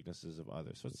magnifying the weaknesses of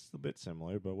others. So it's a bit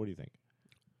similar, but what do you think?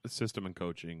 The system and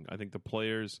coaching. I think the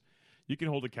players, you can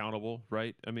hold accountable,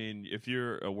 right? I mean, if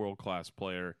you're a world-class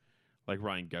player like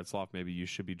Ryan Getzlaf, maybe you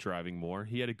should be driving more.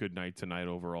 He had a good night tonight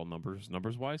overall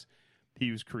numbers-wise.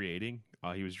 He was creating.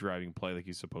 He was driving play like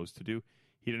he's supposed to do.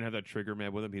 He didn't have that trigger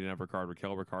man with him. He didn't have Ricard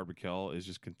Raquel. Ricard Raquel is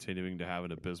just continuing to have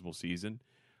an abysmal season.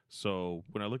 So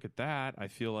when I look at that, I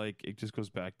feel like it just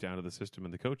goes back down to the system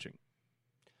and the coaching.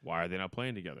 Why are they not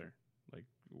playing together? Like,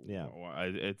 yeah,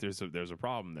 there's a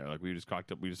problem there. Like we just talked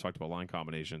about line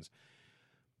combinations.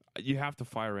 You have to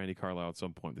fire Randy Carlyle at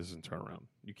some point. This isn't turnaround.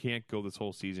 You can't go this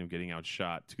whole season getting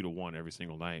outshot 2-1 every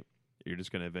single night. You're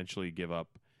just going to eventually give up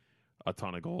a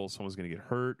ton of goals. Someone's going to get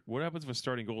hurt. What happens if a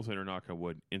starting goaltender, knock on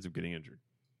wood, ends up getting injured?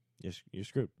 You're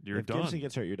screwed. If done. Gibson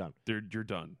gets hurt, you're done. You're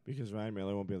done. Because Ryan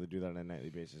Miller won't be able to do that on a nightly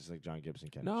basis like John Gibson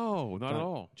can. No, not at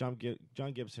all. John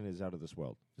Gibson is out of this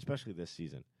world, especially this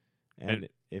season. And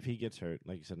if he gets hurt,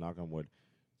 like you said, knock on wood,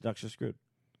 Ducks are screwed.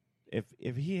 If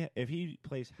he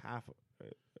plays half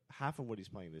of what he's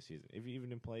playing this season, if he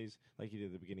even plays like he did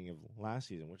at the beginning of last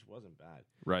season, which wasn't bad,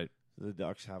 right? The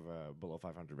Ducks have a below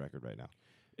 500 record right now.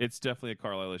 It's definitely a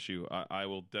Carlisle issue. I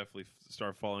will definitely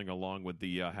start following along with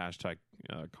the hashtag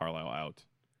Carlisle out.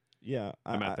 Yeah.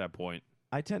 I'm at that point.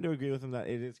 I tend to agree with him that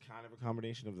it is kind of a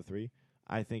combination of the three.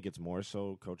 I think it's more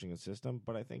so coaching and system,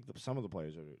 but I think some of the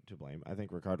players are to blame. I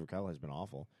think Ricard Raquel has been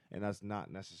awful, and that's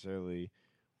not necessarily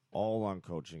all on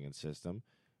coaching and system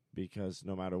because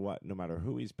no matter what, no matter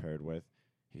who he's paired with,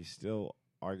 he's still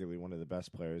arguably one of the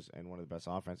best players and one of the best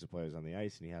offensive players on the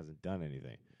ice, and he hasn't done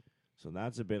anything. So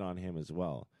that's a bit on him as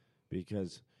well,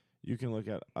 because You can look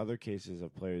at other cases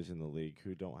of players in the league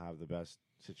who don't have the best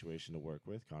situation to work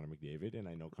with. Connor McDavid, and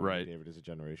I know Connor Right. McDavid is a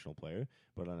generational player,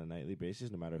 but on a nightly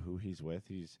basis, no matter who he's with,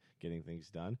 he's getting things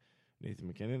done.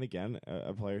 Nathan McKinnon, again,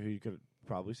 a player who you could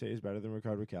probably say is better than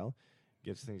Rickard Rakell,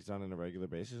 gets things done on a regular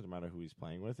basis, no matter who he's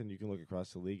playing with. And you can look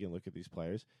across the league and look at these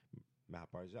players. Matt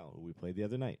Barzal, who we played the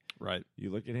other night. Right. You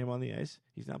look at him on the ice,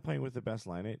 he's not playing with the best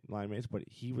line mates, but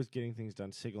he was getting things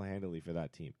done single-handedly for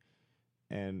that team.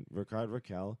 And Rickard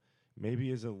Rakell maybe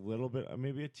is a little bit,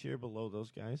 maybe a tier below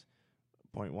those guys,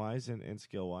 point-wise and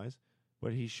skill-wise,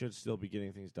 but he should still be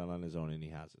getting things done on his own, and he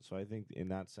has it. So I think in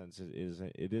that sense,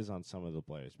 it is on some of the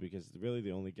players, because really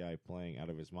the only guy playing out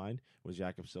of his mind was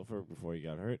Jakob Silfverberg before he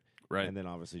got hurt, Right. and then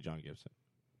obviously John Gibson.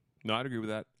 No, I'd agree with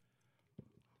that.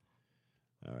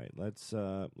 All right, let's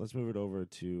move it over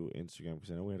to Instagram,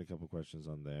 because I know we had a couple questions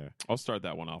on there. I'll start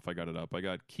that one off. I got it up. I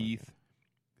got Keith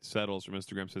Settles from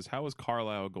Instagram says, how is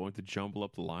Carlisle going to jumble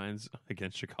up the lines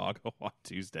against Chicago on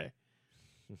Tuesday?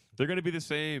 They're going to be the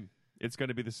same. It's going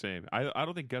to be the same. I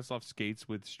don't think Getzlaf skates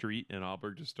with Street and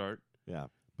Alberg to start, Yeah.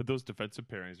 but those defensive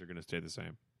pairings are going to stay the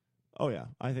same. Oh, yeah.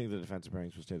 I think the defensive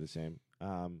pairings will stay the same.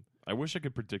 I wish I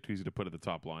could predict who he's going to put at the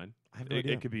top line. I have no It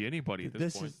idea. could be anybody at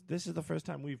this point. This is the first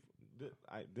time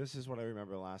this is what I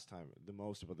remember last time the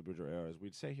most about the Boudreaux era is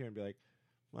we'd sit here and be like,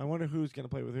 I wonder who's going to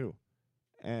play with who.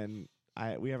 And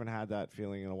we haven't had that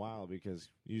feeling in a while, because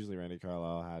usually Randy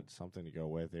Carlisle had something to go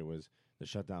with. It was the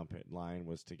shutdown pit line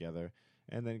was together,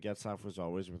 and then Getzlaf was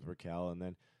always with Raquel, and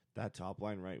then that top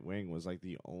line right wing was like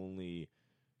the only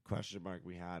question mark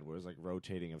we had, where it was like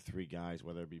rotating of three guys,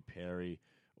 whether it be Perry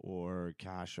or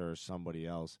Kasha or somebody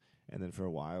else. And then for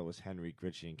a while it was Henry,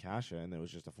 Gritchie, and Kasha, and there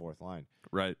was just a fourth line.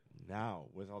 Right. Now,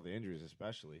 with all the injuries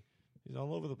especially, he's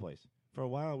all over the place. For a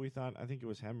while we thought, I think it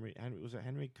was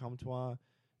Henry Comtois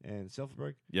and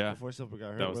Silfverberg? Yeah. Before Silfverberg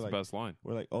got hurt. That was we're the best line.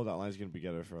 We're like, oh, that line's going to be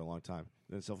together for a long time.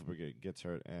 Then Silfverberg gets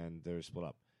hurt, and they're split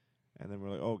up. And then we're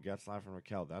like, oh, Getzlaf and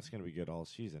Raquel, that's going to be good all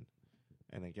season.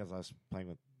 And then Getzlaf's playing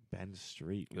with Ben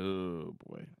Street. Oh,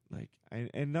 boy. Like,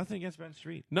 and nothing against Ben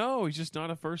Street. No, he's just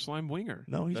not a first-line winger.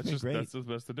 No, he's been great.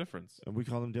 That's the difference. And we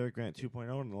called him Derek Grant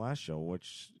 2.0 in the last show,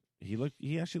 which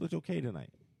he actually looked okay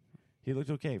tonight. He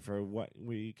looked okay for what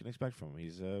we can expect from him.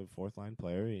 He's a fourth-line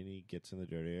player, and he gets in the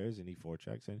dirty areas, and he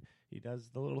forechecks, and he does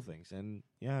the little things. And,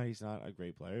 yeah, he's not a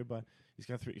great player, but he's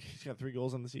got three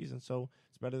goals on the season, so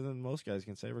it's better than most guys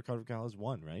can say. Ricardo Cal has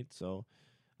one, right? So,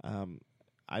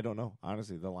 I don't know.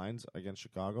 Honestly, the lines against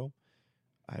Chicago,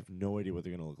 I have no idea what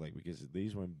they're going to look like, because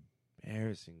these were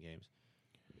embarrassing games.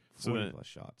 40-plus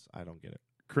shots. I don't get it.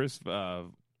 Chris,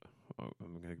 I'm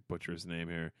going to butcher his name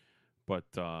here, but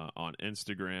on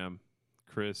Instagram,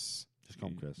 Chris. Just call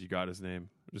him Chris. You got his name?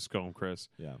 Just call him Chris.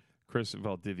 Yeah. Chris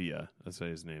Valdivia, let's say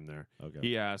his name there. Okay.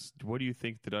 He asked, what do you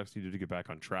think the Ducks need to do to get back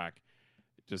on track?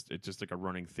 It's just like a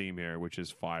running theme here, which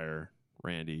is fire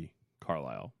Randy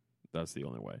Carlisle. That's the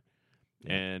only way.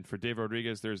 Yeah. And for Dave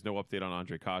Rodriguez, there's no update on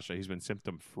Andre Kasha. He's been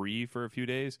symptom-free for a few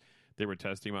days. They were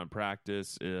testing him on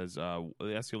practice. That's the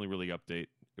only really update.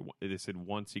 They said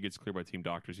once he gets cleared by team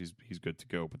doctors, he's good to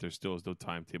go, but there still is no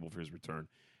timetable for his return.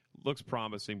 Looks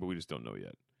promising, but we just don't know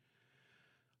yet.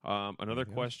 Another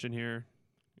question here.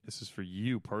 This is for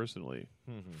you personally.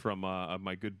 From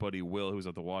my good buddy Will, who's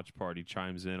at the watch party,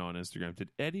 chimes in on Instagram. Did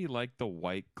Eddie like the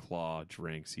White Claw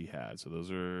drinks he had? So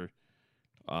those are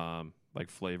like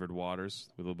flavored waters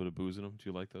with a little bit of booze in them. Do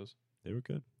you like those? They were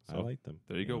good. So, I liked them.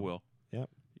 There you go, Will. Yep.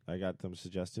 I got them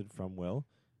suggested from Will,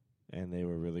 and they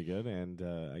were really good. And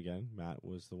again, Matt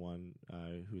was the one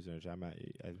who's in a chat. Matt,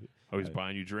 he's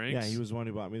buying you drinks? Yeah, he was the one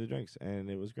who bought me the drinks, and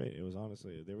it was great. It was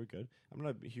honestly, they were good. I'm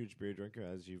not a huge beer drinker,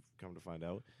 as you've come to find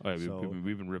out. Oh, yeah,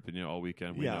 we've been ripping you all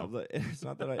weekend. We know. It's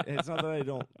not that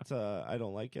I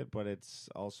don't like it, but it's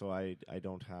also I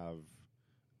don't have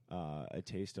a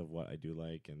taste of what I do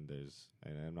like, and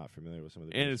I'm not familiar with some of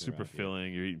the. And it's super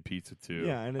filling. You're eating pizza too.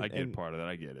 Yeah, and I get part of that.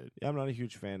 I get it. Yeah, I'm not a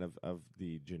huge fan of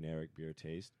the generic beer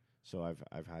taste, so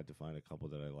I've had to find a couple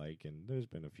that I like, and there's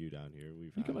been a few down here.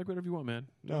 You can like whatever you want, man.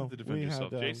 You don't have to defend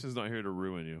yourself. Jason's not here to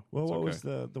ruin you. Well, it's what okay.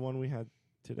 was the one we had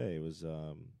today? It was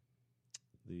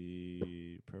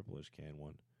the purplish can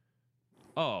one.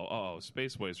 Oh,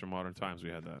 Space Ways from Modern Times. We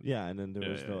had that. Yeah, and then there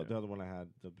was the other one I had,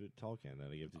 the tall can that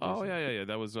I gave to Jason. Oh yeah.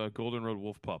 That was Golden Road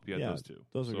Wolf Pup. Yeah, those two.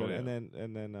 Those are good. Yeah.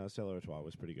 And then Cellar Artois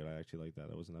was pretty good. I actually liked that.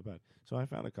 That wasn't that bad. So I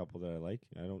found a couple that I like.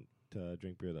 I don't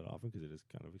drink beer that often because it is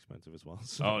kind of expensive as well.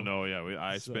 So. Oh no, yeah.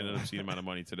 I spent an obscene amount of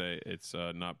money today. It's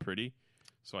not pretty,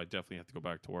 so I definitely have to go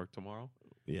back to work tomorrow.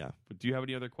 Yeah. But do you have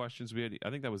any other questions? I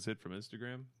think that was it from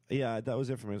Instagram. Yeah, that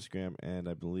was it from Instagram, and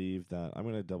I believe that I'm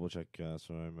going to double check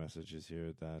some of my messages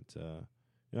here that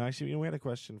Actually, we had a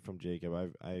question from Jacob.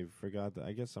 I forgot that.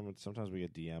 I guess sometimes we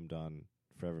get DM'd on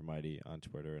Forever Mighty on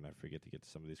Twitter, and I forget to get to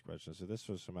some of these questions. So this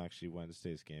was from actually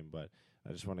Wednesday's game, but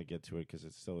I just want to get to it because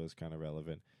it still is kind of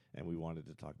relevant, and we wanted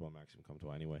to talk about Maxim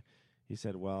Comtois anyway. He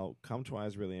said, well, Comtois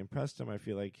has really impressed him. I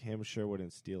feel like him, Sherwood,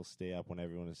 and Steele stay up when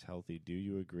everyone is healthy. Do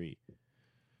you agree?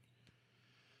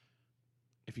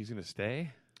 If he's going to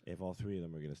stay? If all three of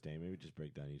them are going to stay, maybe just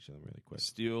break down each of them really quick.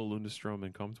 Steele, Lundestrom,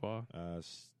 and Comtois?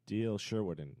 Steele,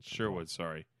 Sherwood, and Comtois. Sherwood,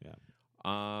 sorry. Yeah.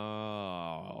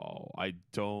 I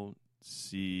don't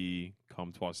see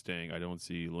Comtois staying. I don't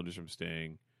see Lundestrom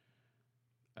staying.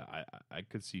 I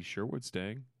could see Sherwood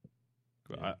staying.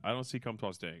 Yeah. I don't see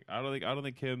Comtois staying. I don't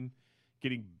think him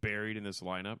getting buried in this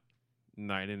lineup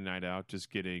night in and night out,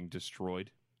 just getting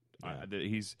destroyed. Yeah.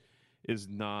 He's is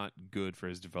not good for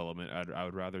his development. I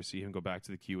would rather see him go back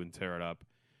to the queue and tear it up,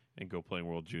 and go playing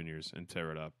World Juniors and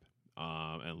tear it up.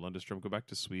 And Lundestrom go back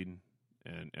to Sweden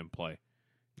and play.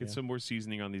 Get some more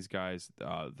seasoning on these guys.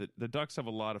 The Ducks have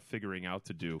a lot of figuring out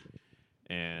to do,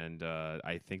 and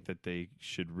I think that they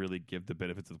should really give the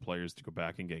benefit to the players to go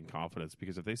back and gain confidence,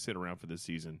 because if they sit around for this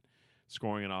season,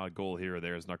 scoring an odd goal here or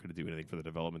there is not going to do anything for the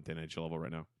development at the NHL level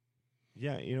right now.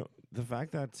 Yeah, the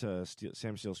fact that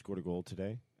Sam Steele scored a goal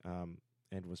today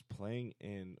and was playing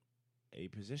in a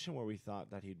position where we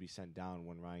thought that he'd be sent down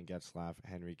when Ryan Getzlaf,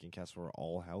 Henrique, and Kessler were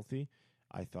all healthy,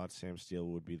 I thought Sam Steele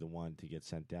would be the one to get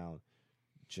sent down,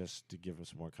 just to give him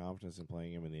some more confidence in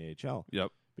playing him in the AHL.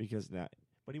 Yep.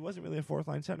 But he wasn't really a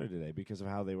fourth-line center today because of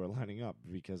how they were lining up,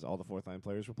 because all the fourth-line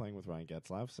players were playing with Ryan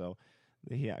Getzlaf, so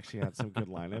he actually had some good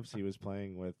lineups. He was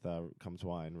playing with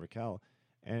Comtois and Raquel,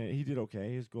 and he did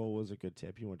okay. His goal was a good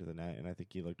tip. He went to the net, and I think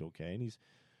he looked okay, and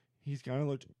he's kind of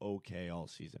looked okay all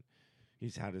season.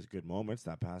 He's had his good moments.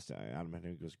 That pass to Adam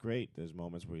Henrique was great. There's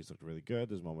moments where he's looked really good.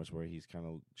 There's moments where he's kind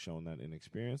of shown that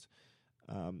inexperience.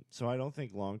 So I don't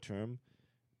think long-term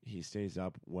he stays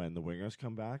up when the wingers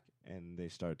come back and they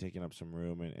start taking up some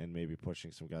room and maybe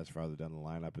pushing some guys farther down the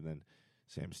lineup, and then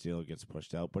Sam Steele gets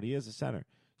pushed out. But he is a center.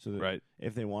 So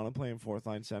if they want to play him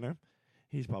fourth-line center,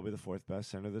 he's probably the fourth best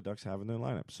center the Ducks have in their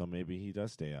lineup. So maybe he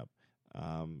does stay up.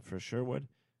 For Sherwood,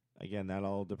 again, that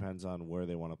all depends on where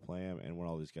they want to play him and when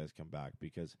all these guys come back.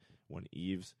 Because when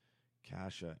Eves,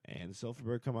 Kasha, and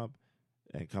Silverberg come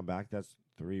back, that's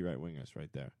three right wingers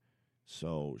right there.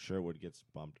 So Sherwood gets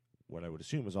bumped, what I would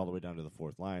assume is all the way down to the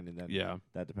fourth line. And then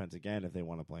that depends again if they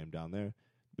want to play him down there.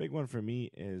 Big one for me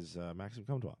is Maxim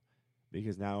Comtois.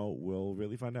 Because now we'll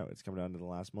really find out. It's coming down to the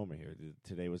last moment here.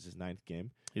 Today was his 9th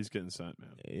game. He's getting sent, man.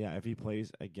 Yeah, if he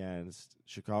plays against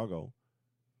Chicago,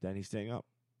 then he's staying up.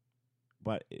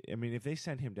 But I mean, if they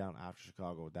send him down after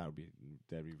Chicago, that'd be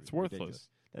it's ridiculous. worthless.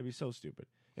 That'd be so stupid.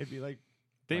 It'd be like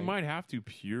they might have to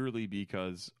purely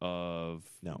because of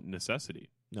necessity.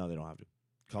 No, they don't have to.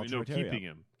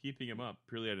 Keeping him up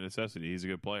purely out of necessity. He's a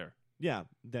good player. Yeah,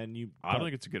 then I don't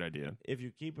think it's a good idea. If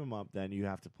you keep him up, then you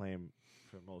have to play him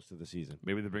for most of the season.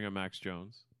 Maybe they bring up Max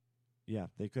Jones. Yeah,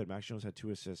 they could. Max Jones had 2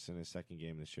 assists in his second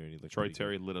game this year, and he looked Troy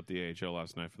Terry lit up the AHL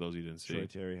last night. For those who didn't see, Troy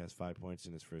Terry has 5 points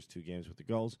in his first 2 games with the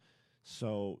goals,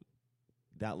 so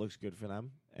that looks good for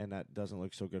them, and that doesn't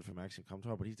look so good for Maxim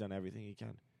Comtois. But he's done everything he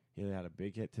can. He had a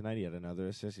big hit tonight. He had another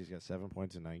assist. He's got 7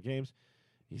 points in 9 games.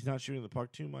 He's not shooting the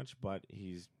puck too much, but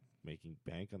he's making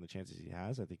bank on the chances he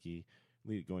has. I think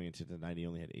going into the night, he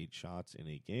only had 8 shots in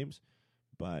 8 games,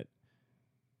 but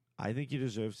I think he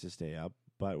deserves to stay up.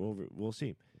 But we'll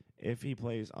see. If he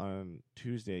plays on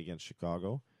Tuesday against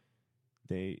Chicago,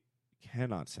 they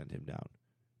cannot send him down,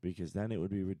 because then it would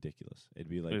be ridiculous. It'd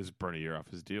be like just burn a year off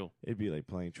his deal. It'd be like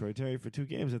playing Troy Terry for 2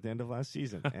 games at the end of last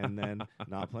season, and then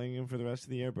not playing him for the rest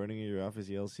of the year, burning a year off his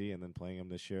ELC, and then playing him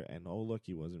this year. And oh look,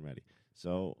 he wasn't ready.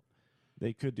 So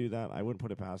they could do that. I wouldn't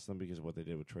put it past them because of what they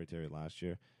did with Troy Terry last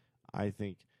year.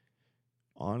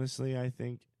 Honestly, I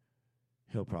think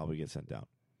he'll probably get sent down.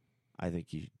 I think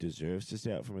he deserves to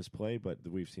stay out from his play, but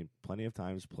we've seen plenty of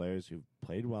times players who've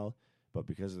played well, but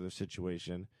because of their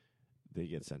situation, they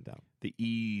get sent down. The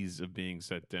ease of being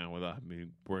set down without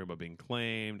worrying about being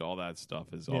claimed, all that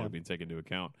stuff is all being taken into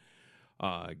account.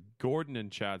 Gordon in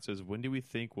chat says, when do we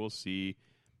think we'll see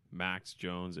Max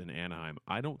Jones in Anaheim?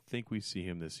 I don't think we see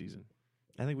him this season.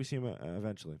 I think we see him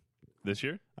eventually. This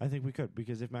year? I think we could,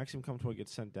 because if Maxim Comtois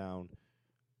gets sent down,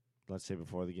 let's say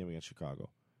before the game against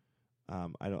Chicago,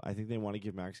 I think they want to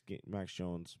give Max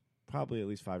Jones probably at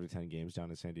least 5 to 10 games down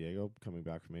in San Diego, coming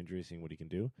back from injury, seeing what he can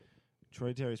do.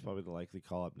 Troy Terry is probably the likely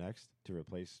call up next to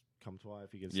replace Comtois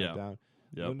if he gets sent down.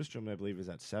 Lundestrom, I believe, is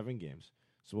at 7 games,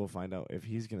 so we'll find out if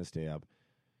he's going to stay up.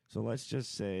 So let's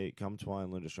just say Comtois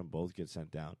and Lundestrom both get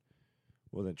sent down.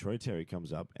 Well, then Troy Terry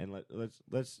comes up, and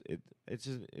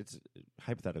it's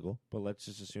hypothetical, but let's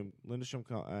just assume Lindstrom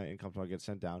and Comtois get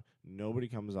sent down. Nobody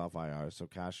comes off IR, so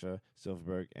Kasha,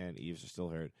 Silverberg, and Eves are still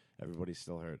hurt. Everybody's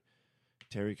still hurt.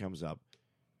 Terry comes up.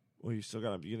 Well, you're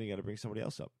gonna bring somebody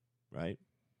else up, right?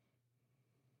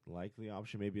 Likely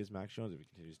option maybe is Max Jones if he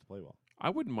continues to play well.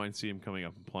 I wouldn't mind seeing him coming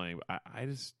up and playing. But I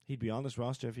just He'd be on this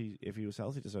roster if he was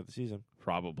healthy to start the season.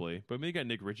 probably, but maybe you got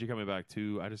Nick Ritchie coming back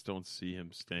too. I just don't see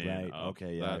him staying. Right. up.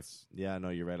 Okay. Yeah. That's, No,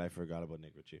 you're right. I forgot about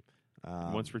Nick Ritchie.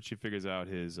 once Ritchie figures out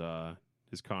his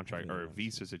contract Yeah, or that's-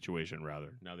 visa situation,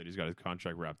 rather, now that he's got his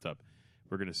contract wrapped up,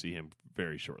 we're going to see him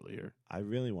very shortly here. I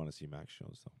really want to see Max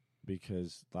Jones though,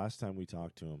 because last time we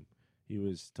talked to him, he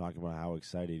was talking about how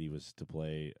excited he was to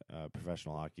play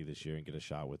professional hockey this year and get a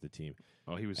shot with the team.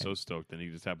 Oh, he was so stoked, and he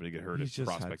just happened to get hurt at He's just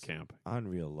prospect had camp.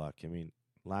 Unreal luck. I mean,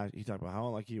 he talked about how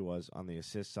unlucky he was on the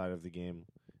assist side of the game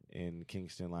in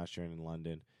Kingston last year and in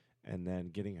London, and then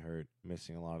getting hurt,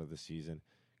 missing a lot of the season,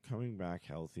 coming back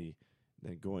healthy,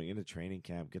 then going into training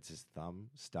camp, gets his thumb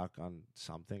stuck on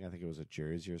something. I think it was a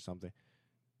jersey or something.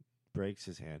 Breaks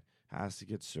his hand, has to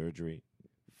get surgery,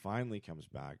 finally comes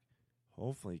back.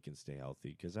 Hopefully he can stay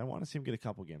healthy because I want to see him get a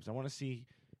couple games. I want to see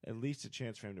at least a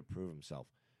chance for him to prove himself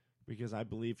because I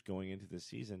believed going into this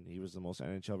season he was the most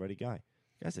NHL-ready guy.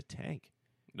 The guy's a tank.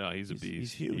 No, he's a beast.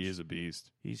 He's huge. He is a beast.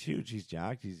 He's huge. He's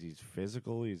jacked. He's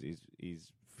physical.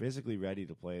 He's physically ready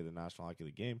to play the National Hockey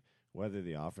League game. Whether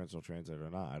the offense will translate or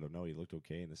not, I don't know. He looked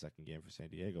okay in the second game for San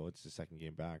Diego. It's the second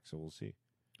game back, so we'll see.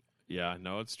 Yeah,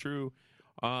 no, it's true.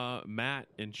 Matt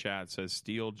in chat says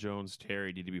Steele, Jones,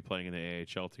 Terry need to be playing in the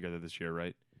AHL together this year,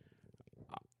 right?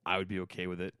 I would be okay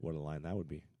with it. What a line that would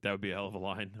be. That would be a hell of a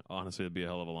line. Honestly, it'd be a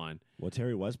hell of a line. Well,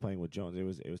 Terry was playing with Jones. It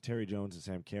was Terry Jones and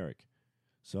Sam Carrick.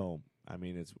 So, I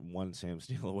mean, it's one Sam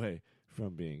Steele away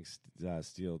from being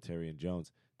Steele, Terry, and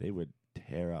Jones. They would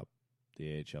tear up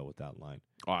the AHL with that line.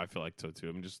 Oh, I feel like so too.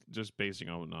 I mean, just basing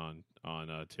on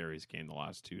Terry's game the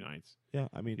last two nights. Yeah,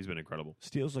 I mean, He's been incredible.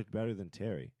 Steele's looked better than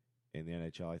Terry in the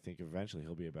NHL. I think eventually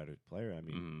he'll be a better player. I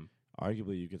mean,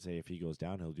 arguably you could say if he goes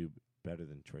down, he'll do better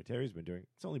than Troy Terry's been doing.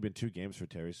 It's only been 2 games for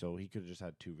Terry, so he could have just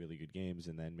had 2 really good games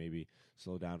and then maybe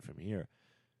slow down from here.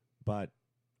 But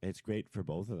it's great for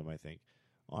both of them, I think.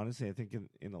 Honestly, I think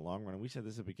in the long run, and we said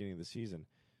this at the beginning of the season,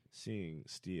 seeing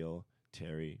Steele,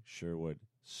 Terry, Sherwood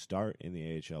start in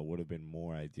the AHL would have been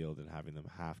more ideal than having them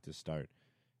have to start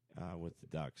with the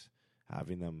Ducks.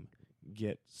 Having them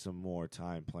get some more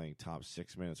time playing top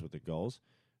 6 minutes with the goals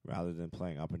rather than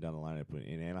playing up and down the lineup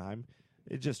in Anaheim.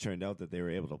 It just turned out that they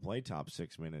were able to play top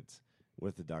 6 minutes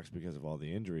with the Ducks because of all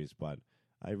the injuries, but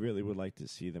I really would like to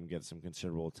see them get some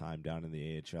considerable time down in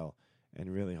the AHL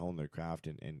and really hone their craft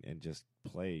and just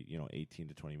play 18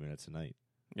 to 20 minutes a night.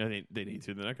 Yeah, they need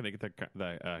to. They're not going to get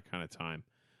that kind of time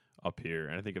up here.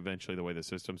 And I think eventually the way the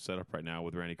system's set up right now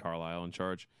with Randy Carlyle in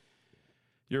charge,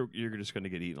 you're just going to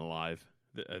get eaten alive.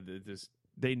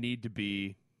 They need to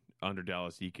be under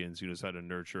Dallas Eakins, who knows how to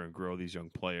nurture and grow these young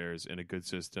players in a good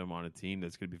system on a team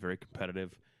that's going to be very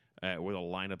competitive with a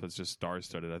lineup that's just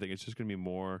star-studded. I think it's just going to be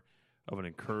more of an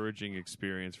encouraging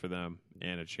experience for them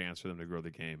and a chance for them to grow the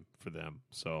game for them.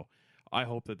 So I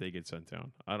hope that they get sent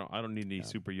down. I don't need any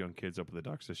super young kids up with the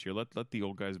Ducks this year. Let the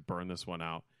old guys burn this one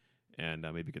out and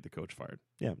maybe get the coach fired.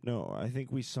 Yeah, no, I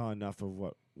think we saw enough of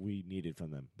what we needed from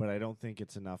them, but I don't think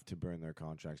it's enough to burn their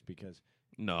contracts because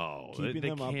no, they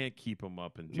can't keep them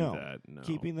up and do that. No.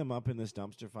 Keeping them up in this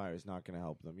dumpster fire is not going to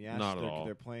help them. Yes, not at all.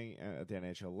 They're playing at the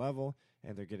NHL level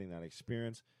and they're getting that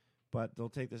experience, but they'll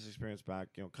take this experience back.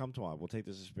 Come to we'll take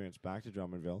this experience back to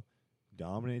Drummondville,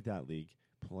 dominate that league,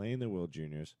 play in the World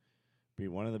Juniors, be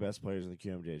one of the best players in the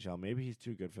QMJHL. Maybe he's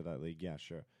too good for that league. Yeah,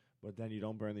 sure. But then you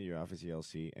don't burn the year off his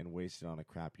ELC and waste it on a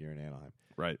crap year in Anaheim.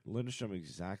 Right. Lindstrom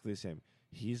exactly the same.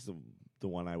 He's the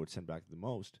one I would send back the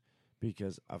most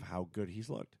because of how good he's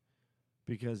looked.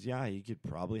 Because, yeah, he could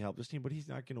probably help this team, but he's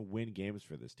not going to win games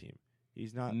for this team.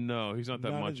 He's not. No, he's not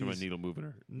that much of a needle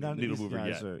mover. None of these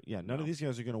guys yet. None of these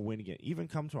guys are going to win again. Even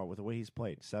Comtois, with the way he's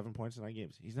played, 7 points in 9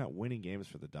 games, he's not winning games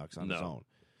for the Ducks on his own.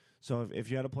 So if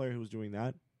you had a player who was doing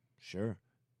that, sure,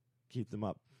 keep them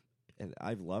up. And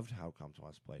I've loved how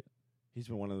Comtois played. He's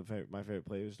been one of my favorite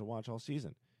players to watch all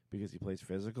season because he plays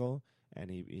physical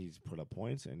and he's put up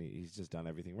points and he's just done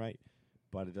everything right.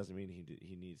 But it doesn't mean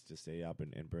he needs to stay up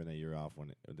and burn that year off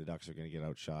when the Ducks are going to get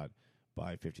outshot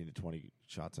by 15 to 20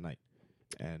 shots a night.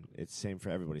 And it's the same for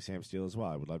everybody. Sam Steele as well.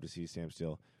 I would love to see Sam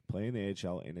Steele play in the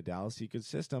AHL in a Dallas Eakins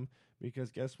system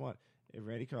because guess what? If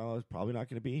Randy Carlyle is probably not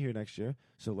going to be here next year,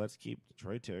 so let's keep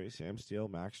Troy Terry, Sam Steele,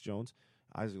 Max Jones,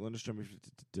 Isaac Lindstrom if he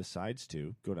decides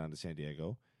to go down to San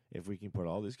Diego, if we can put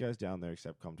all these guys down there,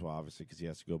 except Comtois, obviously, because he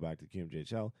has to go back to the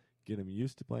QMJHL, get him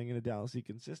used to playing in a Dallas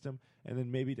Eakins system, and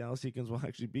then maybe Dallas Eakins will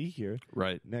actually be here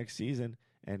next season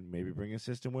and maybe bring a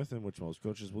system with him, which most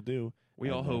coaches will do. We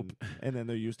all hope. And then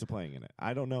they're used to playing in it.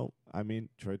 I don't know. I mean,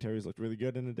 Troy Terry's looked really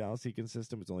good in the Dallas Eakins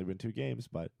system. It's only been 2 games,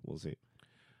 but we'll see.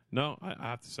 No, I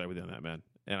have to side with you on that, man.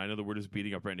 And I know that we're just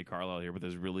beating up Randy Carlisle here, but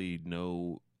there's really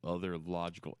no other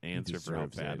logical answer for how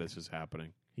bad this is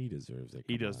happening. He deserves it.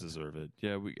 He does deserve it.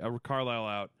 Yeah, Carlisle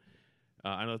out.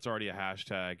 I know it's already a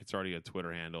hashtag. It's already a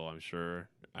Twitter handle, I'm sure.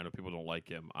 I know people don't like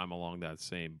him. I'm along that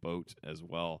same boat as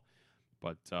well.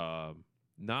 But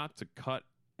not to cut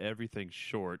everything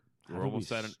short, we're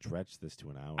almost at stretch this to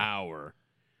an hour.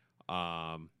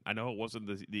 I know it wasn't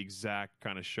the exact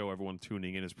kind of show everyone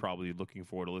tuning in is probably looking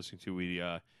forward to listening to. We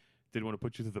didn't want to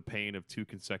put you through the pain of 2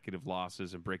 consecutive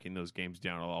losses and breaking those games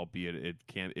down, albeit it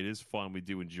is fun. We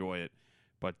do enjoy it.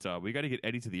 But we got to get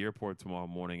Eddie to the airport tomorrow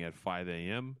morning at 5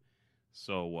 a.m.,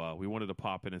 so we wanted to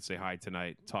pop in and say hi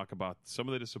tonight, talk about some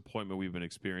of the disappointment we've been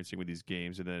experiencing with these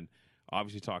games, and then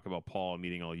obviously talk about Paul and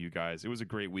meeting all you guys. It was a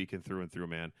great weekend through and through,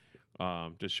 man.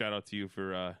 Just shout out to you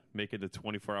for making the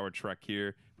 24-hour trek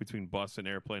here between bus and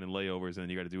airplane and layovers, and then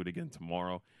you got to do it again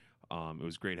tomorrow. It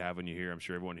was great having you here. I'm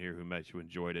sure everyone here who met you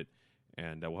enjoyed it,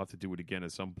 and we'll have to do it again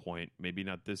at some point. Maybe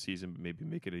not this season, but maybe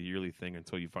make it a yearly thing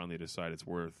until you finally decide it's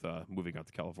worth moving out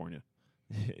to California.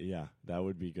 Yeah, that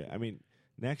would be good. I mean,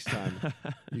 next time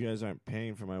you guys aren't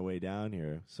paying for my way down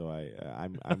here, so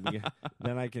I'm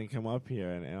then I can come up here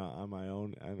and on my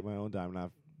own dime,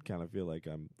 not kind of feel like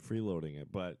I'm freeloading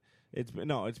it. But it's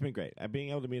been great. Being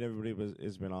able to meet everybody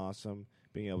has been awesome.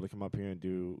 Being able to come up here and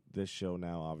do this show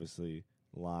now, obviously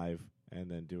live,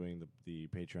 and then doing the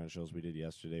Patreon shows we did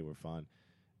yesterday were fun.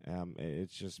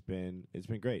 It's been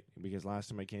great, because last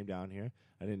time I came down here,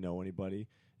 I didn't know anybody.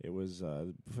 It was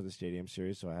for the Stadium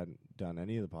Series, so I hadn't done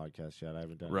any of the podcasts yet. I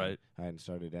haven't done I hadn't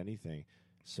started anything,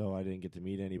 so I didn't get to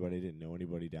meet anybody. Didn't know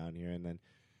anybody down here, and then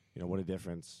what a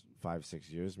difference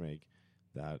 5-6 years make.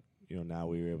 That now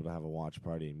we were able to have a watch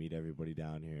party and meet everybody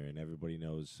down here, and everybody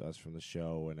knows us from the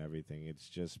show and everything. It's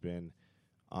just been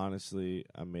honestly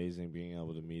amazing being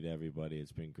able to meet everybody.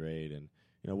 It's been great, and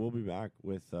we'll be back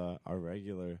with our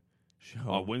regular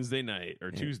show Wednesday night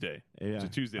or Tuesday. Yeah, it's a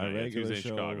Tuesday night. Tuesday in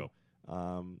Chicago.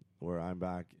 Where I'm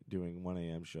back doing 1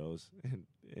 a.m. shows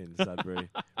in Sudbury,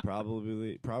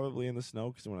 probably in the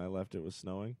snow, because when I left it was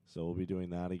snowing, so we'll be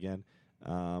doing that again.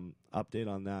 Update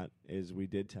on that is we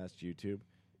did test YouTube.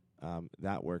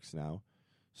 That works now,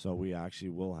 so we actually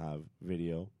will have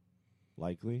video,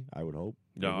 likely, I would hope.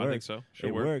 No, I think so.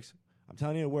 It works. I'm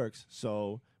telling you, it works.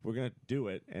 So we're going to do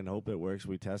it and hope it works.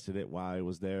 We tested it while I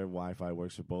was there. Wi-Fi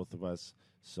works for both of us,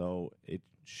 so it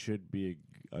should be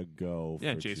a go.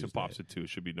 Yeah, for Jason Tuesday. pops it too. It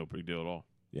should be no big deal at all.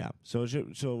 Yeah, so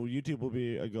YouTube will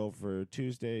be a go for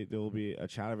Tuesday. There will be a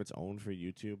chat of its own for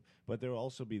YouTube, but there will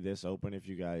also be this open if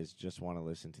you guys just want to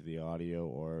listen to the audio,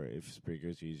 or if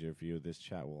Spreaker's easier for you. This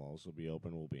chat will also be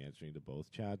open. We'll be answering to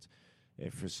both chats.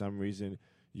 If for some reason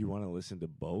you want to listen to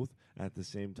both at the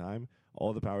same time,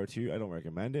 all the power to you. I don't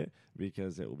recommend it,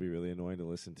 because it will be really annoying to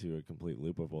listen to a complete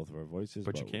loop of both of our voices.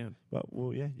 But you can.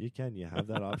 Well, yeah, you can. You have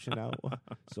that option now,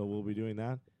 so we'll be doing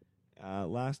that.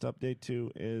 Last update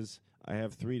too is I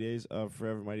have 3 days of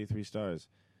Forever Mighty 3 stars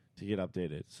to get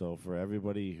updated. So for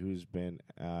everybody who's been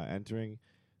entering,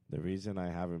 the reason I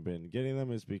haven't been getting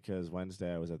them is because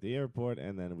Wednesday I was at the airport,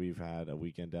 and then we've had a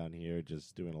weekend down here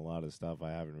just doing a lot of stuff.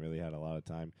 I haven't really had a lot of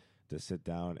time to sit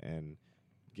down and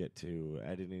get to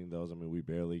editing those. I mean, we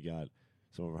barely got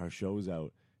some of our shows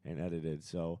out and edited.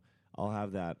 So I'll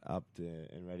have that up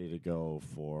and ready to go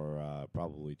for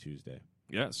probably Tuesday.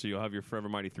 Yeah, so you'll have your Forever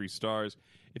Mighty 3 stars.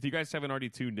 If you guys haven't already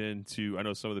tuned in to, I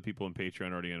know some of the people in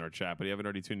Patreon are already in our chat, but if you haven't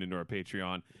already tuned into our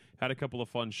Patreon, had a couple of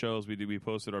fun shows. We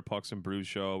posted our Pucks and Brews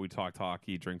show. We talked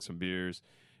hockey, drank some beers.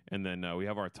 And then we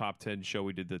have our top 10 show.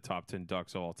 We did the top 10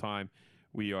 Ducks of all time.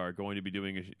 We are going to be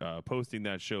doing posting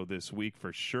that show this week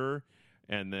for sure.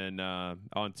 And then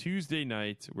on Tuesday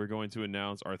night, we're going to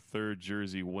announce our third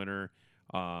jersey winner.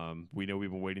 We know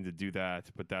we've been waiting to do that,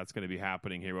 but that's going to be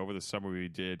happening here. Over the summer, we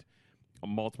did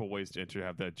multiple ways to enter to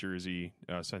have that jersey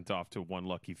sent off to one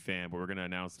lucky fan, but we're going to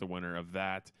announce the winner of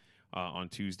that on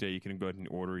Tuesday. You can go ahead and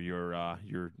order your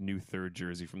new third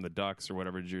jersey from the Ducks, or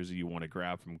whatever jersey you want to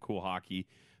grab from Cool Hockey.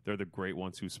 They're the great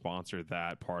ones who sponsor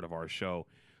that part of our show.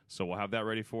 So we'll have that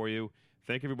ready for you.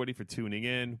 Thank everybody for tuning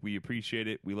in. We appreciate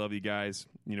it. We love you guys.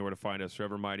 You know where to find us.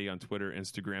 Forever Mighty on Twitter,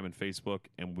 Instagram, and Facebook.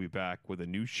 And we'll be back with a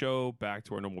new show, back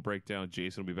to our normal breakdown.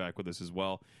 Jason will be back with us as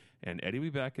well. And Eddie will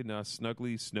be back in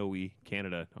snuggly, snowy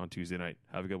Canada on Tuesday night.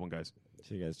 Have a good one, guys.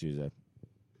 See you guys Tuesday.